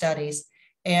 90 studies,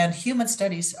 and human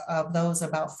studies of those,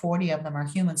 about 40 of them are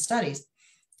human studies.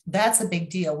 That's a big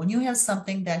deal. When you have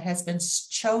something that has been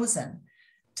chosen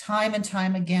time and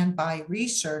time again by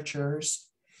researchers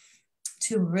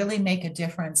to really make a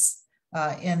difference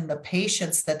in the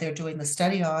patients that they're doing the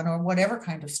study on, or whatever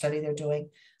kind of study they're doing,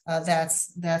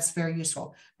 that's very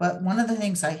useful. But one of the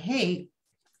things I hate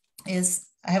is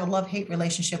I have a love-hate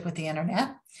relationship with the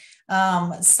internet.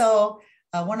 So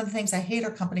one of the things I hate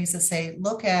are companies that say,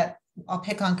 I'll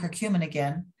pick on curcumin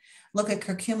again, look at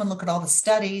curcumin, look at all the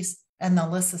studies, and they'll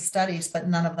list the studies, but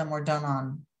none of them were done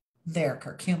on their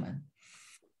curcumin.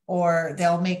 Or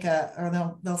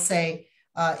they'll say,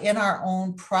 in our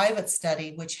own private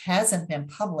study, which hasn't been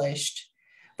published,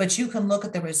 but you can look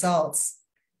at the results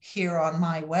here on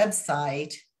my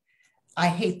website. I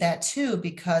hate that too,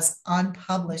 because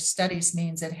unpublished studies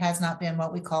means it has not been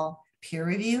what we call peer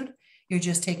reviewed. You're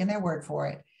just taking their word for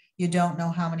it. You don't know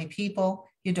how many people,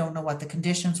 you don't know what the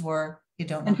conditions were, you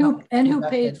don't know who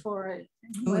paid for it.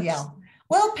 Oh yeah.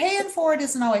 Well, paying for it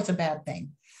isn't always a bad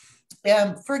thing.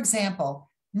 For example,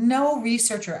 no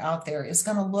researcher out there is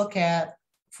going to look at,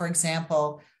 for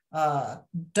example,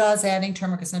 does adding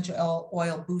turmeric essential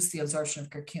oil boost the absorption of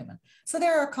curcumin? So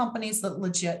there are companies that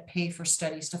legit pay for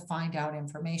studies to find out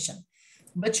information.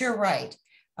 But you're right.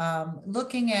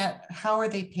 Looking at how are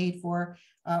they paid for,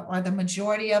 are the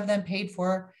majority of them paid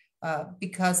for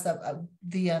because of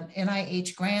the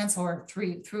NIH grants or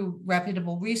through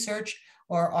reputable research,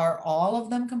 or are all of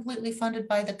them completely funded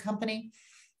by the company?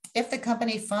 If the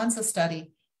company funds a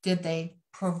study, did they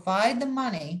provide the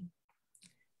money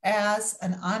as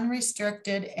an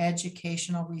unrestricted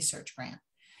educational research grant?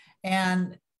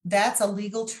 And that's a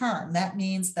legal term. That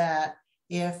means that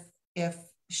if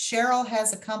Cheryl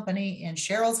has a company in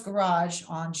Cheryl's garage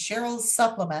on Cheryl's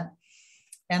supplement,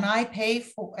 and I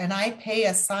pay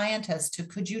a scientist to,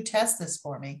 could you test this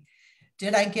for me?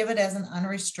 Did I give it as an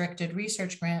unrestricted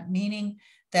research grant, meaning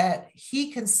that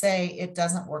he can say it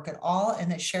doesn't work at all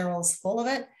and that Cheryl's full of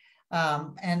it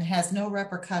and has no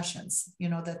repercussions,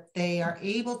 that they are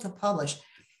able to publish.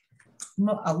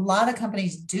 A lot of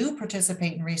companies do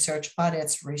participate in research, but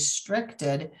it's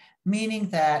restricted, meaning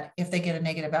that if they get a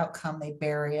negative outcome, they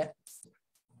bury it.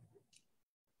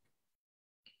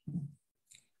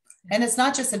 And it's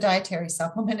not just the dietary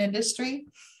supplement industry,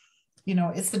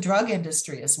 it's the drug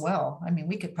industry as well. I mean,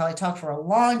 we could probably talk for a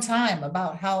long time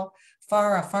about how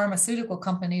far a pharmaceutical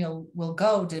company will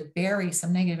go to bury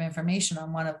some negative information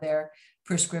on one of their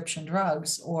prescription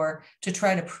drugs, or to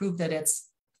try to prove that it's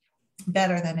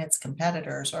better than its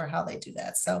competitors, or how they do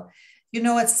that. So,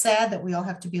 it's sad that we all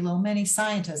have to be little mini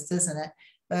scientists, isn't it?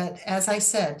 But as I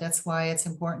said, that's why it's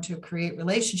important to create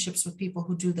relationships with people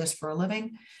who do this for a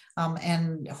living,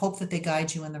 and hope that they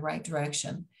guide you in the right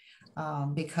direction.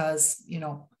 Because,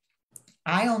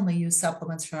 I only use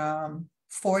supplements from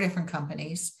 4 different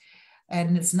companies.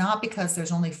 And it's not because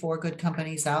there's only 4 good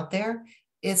companies out there.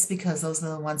 It's because those are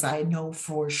the ones I know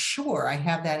for sure. I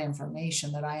have that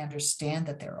information, that I understand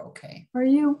that they're okay. Are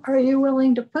you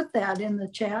willing to put that in the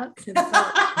chat?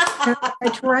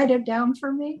 To write it down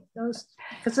for me?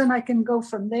 Because then I can go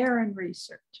from there and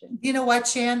research. You know what,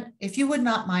 Jan? If you would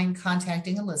not mind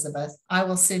contacting Elizabeth, I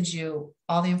will send you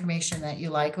all the information that you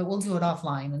like, but we'll do it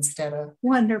offline instead of.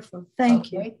 Wonderful.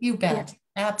 Thank you. You bet. Yeah.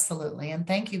 Absolutely. And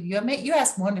thank you. You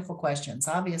asked wonderful questions.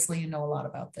 Obviously, you know a lot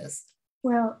about this.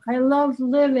 Well, I love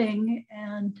living,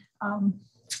 and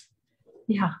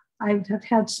I've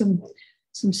had some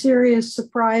serious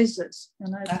surprises,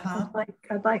 and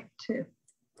I'd like to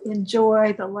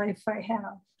enjoy the life I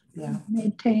have. Yeah.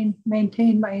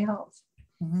 Maintain my health.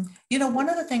 Mm-hmm. One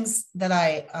of the things that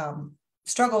I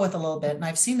struggle with a little bit, and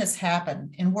I've seen this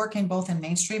happen in working both in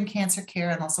mainstream cancer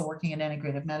care and also working in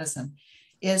integrative medicine,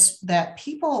 is that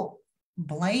people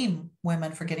blame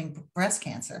women for getting breast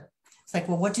cancer. It's like,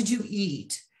 well, what did you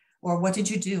eat? Or what did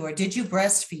you do? Or did you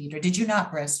breastfeed? Or did you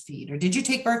not breastfeed? Or did you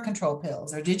take birth control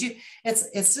pills? Or did you,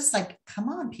 it's just like, come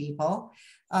on, people.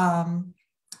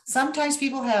 Sometimes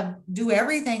people do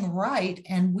everything right,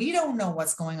 and we don't know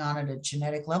what's going on at a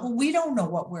genetic level. We don't know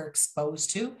what we're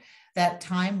exposed to. That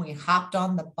time we hopped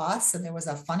on the bus and there was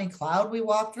a funny cloud we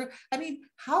walked through. I mean,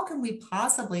 how can we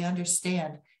possibly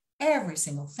understand every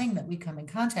single thing that we come in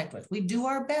contact with? We do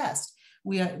our best.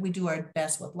 We do our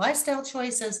best with lifestyle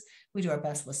choices. We do our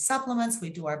best with supplements. We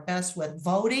do our best with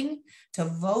voting, to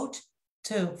vote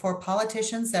for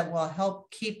politicians that will help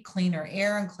keep cleaner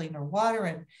air and cleaner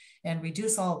water and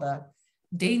reduce all the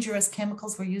dangerous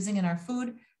chemicals we're using in our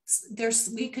food.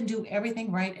 We can do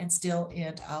everything right and still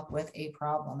end up with a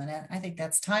problem. And I think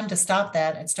that's time to stop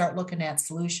that and start looking at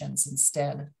solutions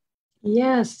instead.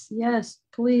 Yes,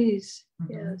 please.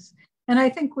 Mm-hmm. Yes. And I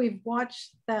think we've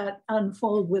watched that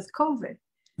unfold with COVID.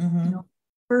 Mm-hmm. You know,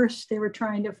 first they were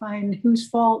trying to find whose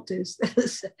fault is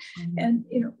this. Mm-hmm. And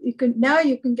you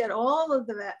can get all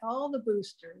the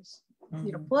boosters,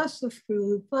 mm-hmm. Plus the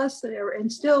food, plus whatever. And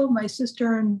still my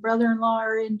sister and brother-in-law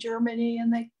are in Germany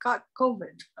and they caught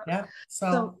COVID. Yeah.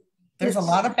 So there's a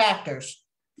lot of factors.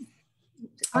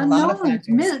 Unknowns,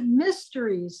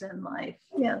 mysteries in life.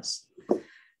 Yes.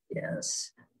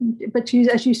 But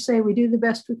as you say, we do the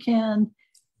best we can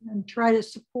and try to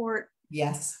support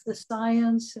the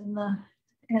science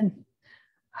and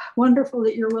wonderful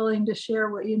that you're willing to share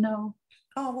what you know.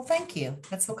 Oh, well, thank you.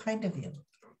 That's so kind of you.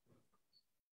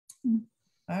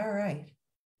 All right.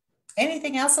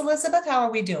 Anything else, Elizabeth? How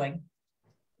are we doing?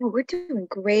 Oh, we're doing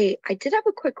great. I did have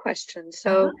a quick question.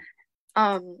 So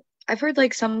I've heard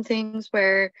like some things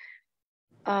where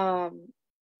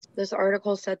this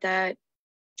article said that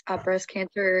breast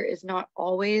cancer is not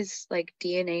always like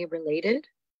DNA related.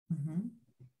 Mm-hmm.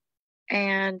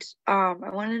 And I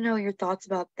want to know your thoughts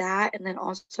about that. And then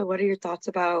also, what are your thoughts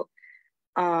about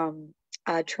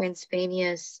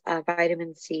transvenous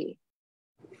vitamin C?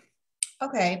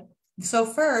 Okay. So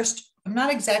first, I'm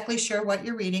not exactly sure what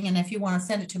you're reading. And if you want to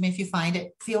send it to me, if you find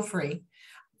it, feel free.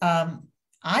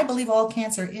 I believe all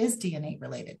cancer is DNA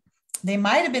related. They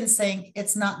might have been saying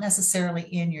it's not necessarily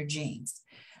in your genes.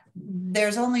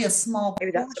 There's only a small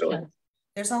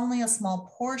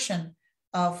portion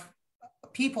of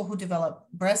people who develop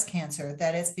breast cancer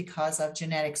that is because of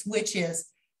genetics, which is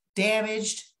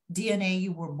damaged DNA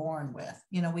you were born with.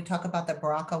 We talk about the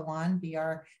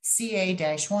BRCA1,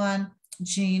 BRCA-1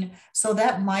 gene. So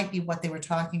that might be what they were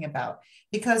talking about,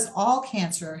 because all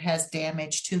cancer has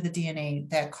damage to the DNA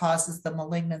that causes the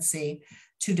malignancy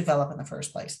to develop in the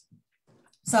first place.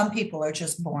 Some people are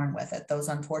just born with it, those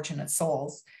unfortunate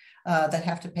souls that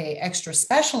have to pay extra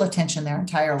special attention their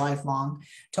entire life long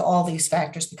to all these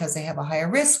factors because they have a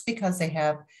higher risk, because they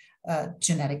have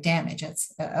genetic damage.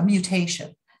 It's a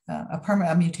mutation, a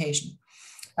permanent mutation.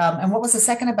 And what was the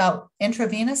second about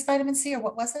intravenous vitamin C, or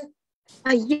what was it?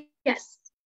 Yes.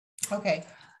 Okay.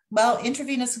 Well,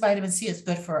 intravenous vitamin C is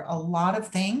good for a lot of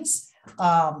things.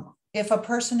 If a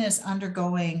person is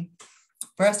undergoing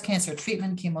breast cancer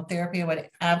treatment, chemotherapy, I would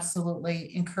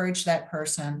absolutely encourage that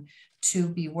person to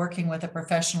be working with a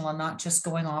professional and not just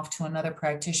going off to another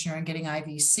practitioner and getting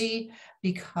IVC,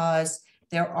 because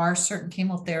there are certain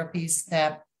chemotherapies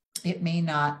that it may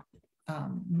not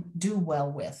do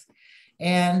well with.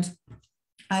 And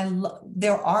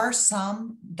there are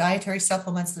some dietary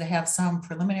supplements that have some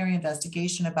preliminary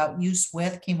investigation about use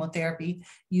with chemotherapy,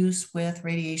 use with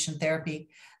radiation therapy,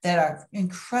 that are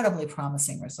incredibly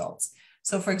promising results.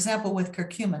 So for example, with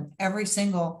curcumin, every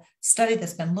single study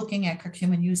that's been looking at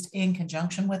curcumin used in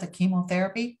conjunction with a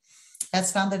chemotherapy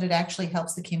has found that it actually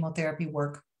helps the chemotherapy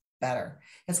work better.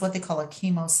 It's what they call a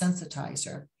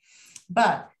chemosensitizer.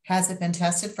 But has it been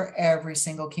tested for every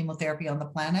single chemotherapy on the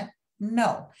planet?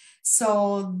 No.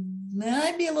 So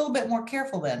I'd be a little bit more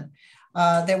careful then.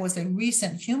 There was a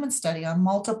recent human study on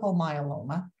multiple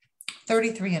myeloma,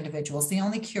 33 individuals. The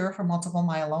only cure for multiple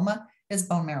myeloma is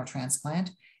bone marrow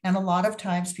transplant. And a lot of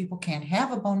times people can't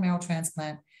have a bone marrow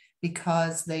transplant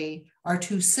because they are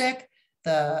too sick,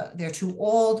 they're too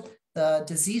old, the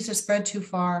disease has spread too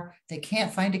far, they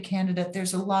can't find a candidate.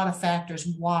 There's a lot of factors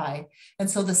why. And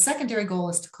so the secondary goal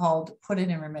is to put it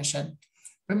in remission.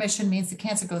 Remission means the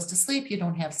cancer goes to sleep, you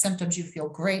don't have symptoms, you feel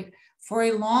great for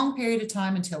a long period of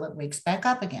time until it wakes back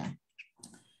up again.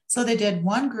 So they did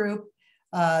one group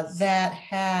that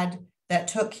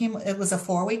took chemo. It was a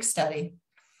 4-week study.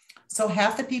 So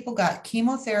half the people got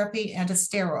chemotherapy and a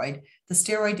steroid, the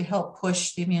steroid to help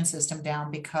push the immune system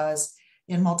down, because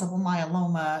in multiple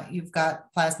myeloma, you've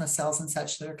got plasma cells and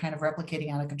such that are kind of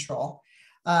replicating out of control.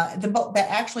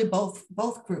 Actually,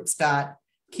 both groups got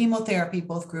chemotherapy,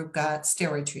 both groups got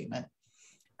steroid treatment.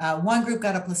 One group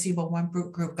got a placebo, one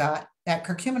group got that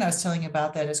curcumin I was telling you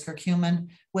about, that is curcumin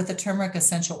with a turmeric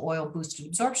essential oil boosted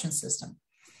absorption system.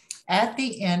 at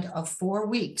the end of 4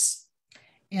 weeks.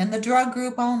 In the drug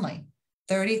group only,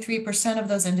 33% of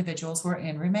those individuals were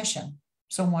in remission.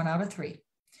 So 1 out of 3.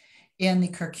 In the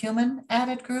curcumin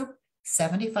added group,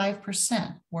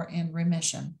 75% were in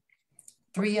remission.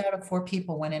 3 out of 4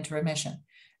 people went into remission.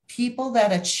 People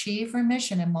that achieve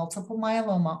remission in multiple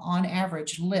myeloma on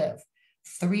average live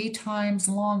 3 times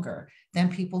longer than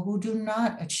people who do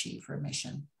not achieve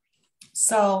remission.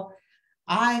 So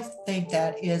I think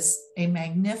that is a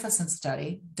magnificent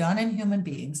study done in human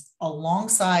beings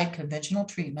alongside conventional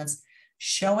treatments,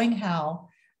 showing how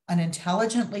an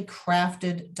intelligently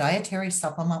crafted dietary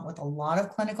supplement with a lot of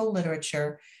clinical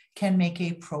literature can make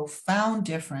a profound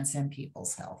difference in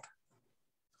people's health.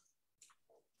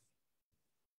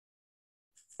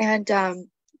 And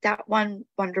that one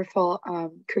wonderful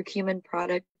curcumin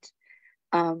product,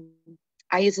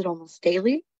 I use it almost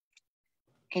daily,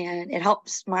 and it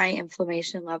helps my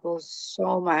inflammation levels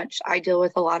so much. I deal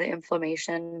with a lot of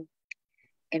inflammation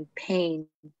and pain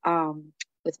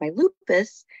with my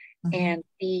lupus, and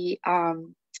the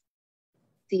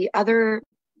other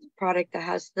product that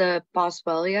has the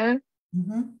boswellia,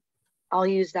 I'll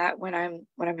use that when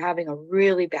I'm having a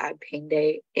really bad pain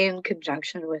day in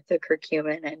conjunction with the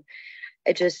curcumin, and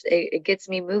it gets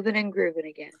me moving and grooving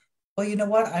again. Well, you know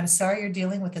what? I'm sorry you're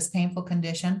dealing with this painful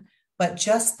condition, but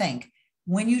just think,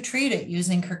 when you treat it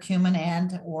using curcumin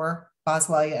and or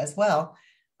boswellia as well,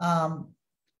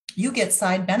 you get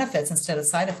side benefits instead of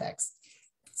side effects.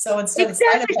 So instead of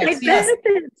side effects, yes.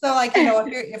 So like, you know,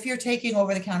 if you're taking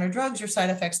over-the-counter drugs, your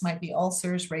side effects might be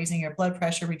ulcers, raising your blood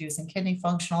pressure, reducing kidney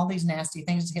function, all these nasty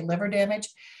things to get liver damage.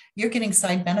 You're getting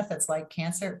side benefits like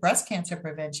cancer, breast cancer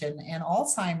prevention, and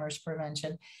Alzheimer's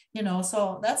prevention. You know,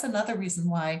 so that's another reason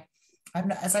why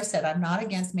as I said, I'm not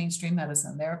against mainstream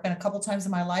medicine. There have been a couple times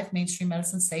in my life, mainstream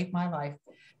medicine saved my life.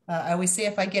 I always say,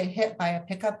 if I get hit by a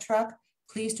pickup truck,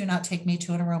 please do not take me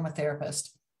to an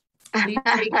aromatherapist.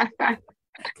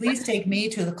 Please take me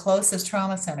to the closest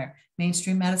trauma center.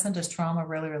 Mainstream medicine does trauma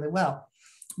really, really well.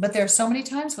 But there are so many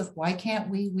times with, why can't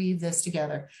we weave this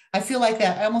together? I feel like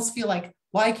that. I almost feel like,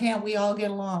 why can't we all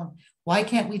get along? Why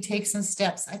can't we take some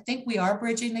steps? I think we are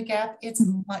bridging the gap. It's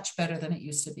much better than it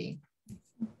used to be.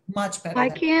 Much better. Why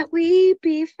can't we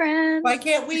be friends? Why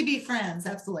can't we be friends?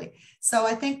 Absolutely. So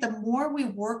I think the more we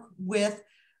work with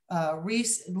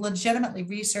legitimately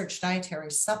research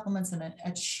dietary supplements and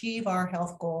achieve our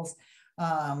health goals,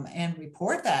 and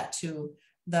report that to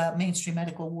the mainstream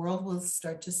medical world, we'll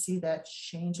start to see that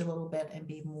change a little bit and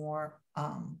be more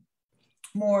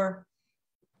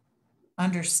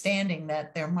understanding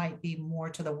that there might be more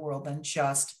to the world than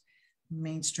just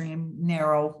mainstream,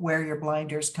 narrow, wear your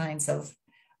blinders kinds of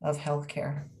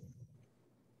healthcare.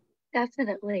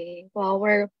 Definitely. Well,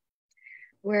 we're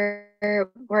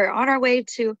on our way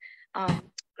to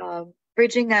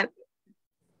bridging that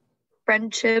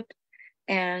friendship,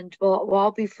 and we'll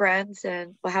all be friends,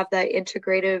 and we'll have that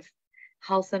integrative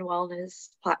health and wellness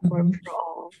platform for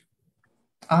all.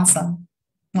 Awesome.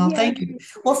 Well, thank you.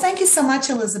 Well, thank you so much,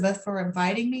 Elizabeth, for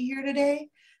inviting me here today.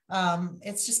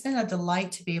 It's just been a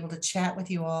delight to be able to chat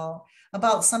with you all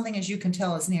about something, as you can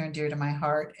tell, is near and dear to my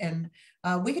heart. And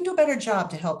we can do a better job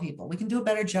to help people. We can do a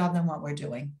better job than what we're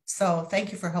doing. So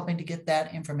thank you for helping to get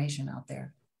that information out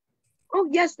there. Oh,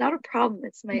 yes, not a problem.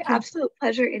 It's my absolute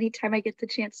pleasure anytime I get the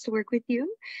chance to work with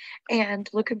you. And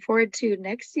looking forward to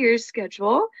next year's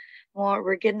schedule. Well,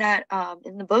 we're getting that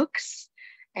in the books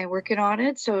and working on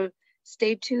it. So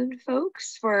stay tuned,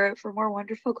 folks, for more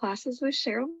wonderful classes with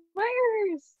Cheryl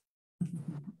Myers.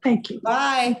 Thank you.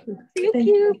 Bye. Thank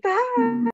you. Bye.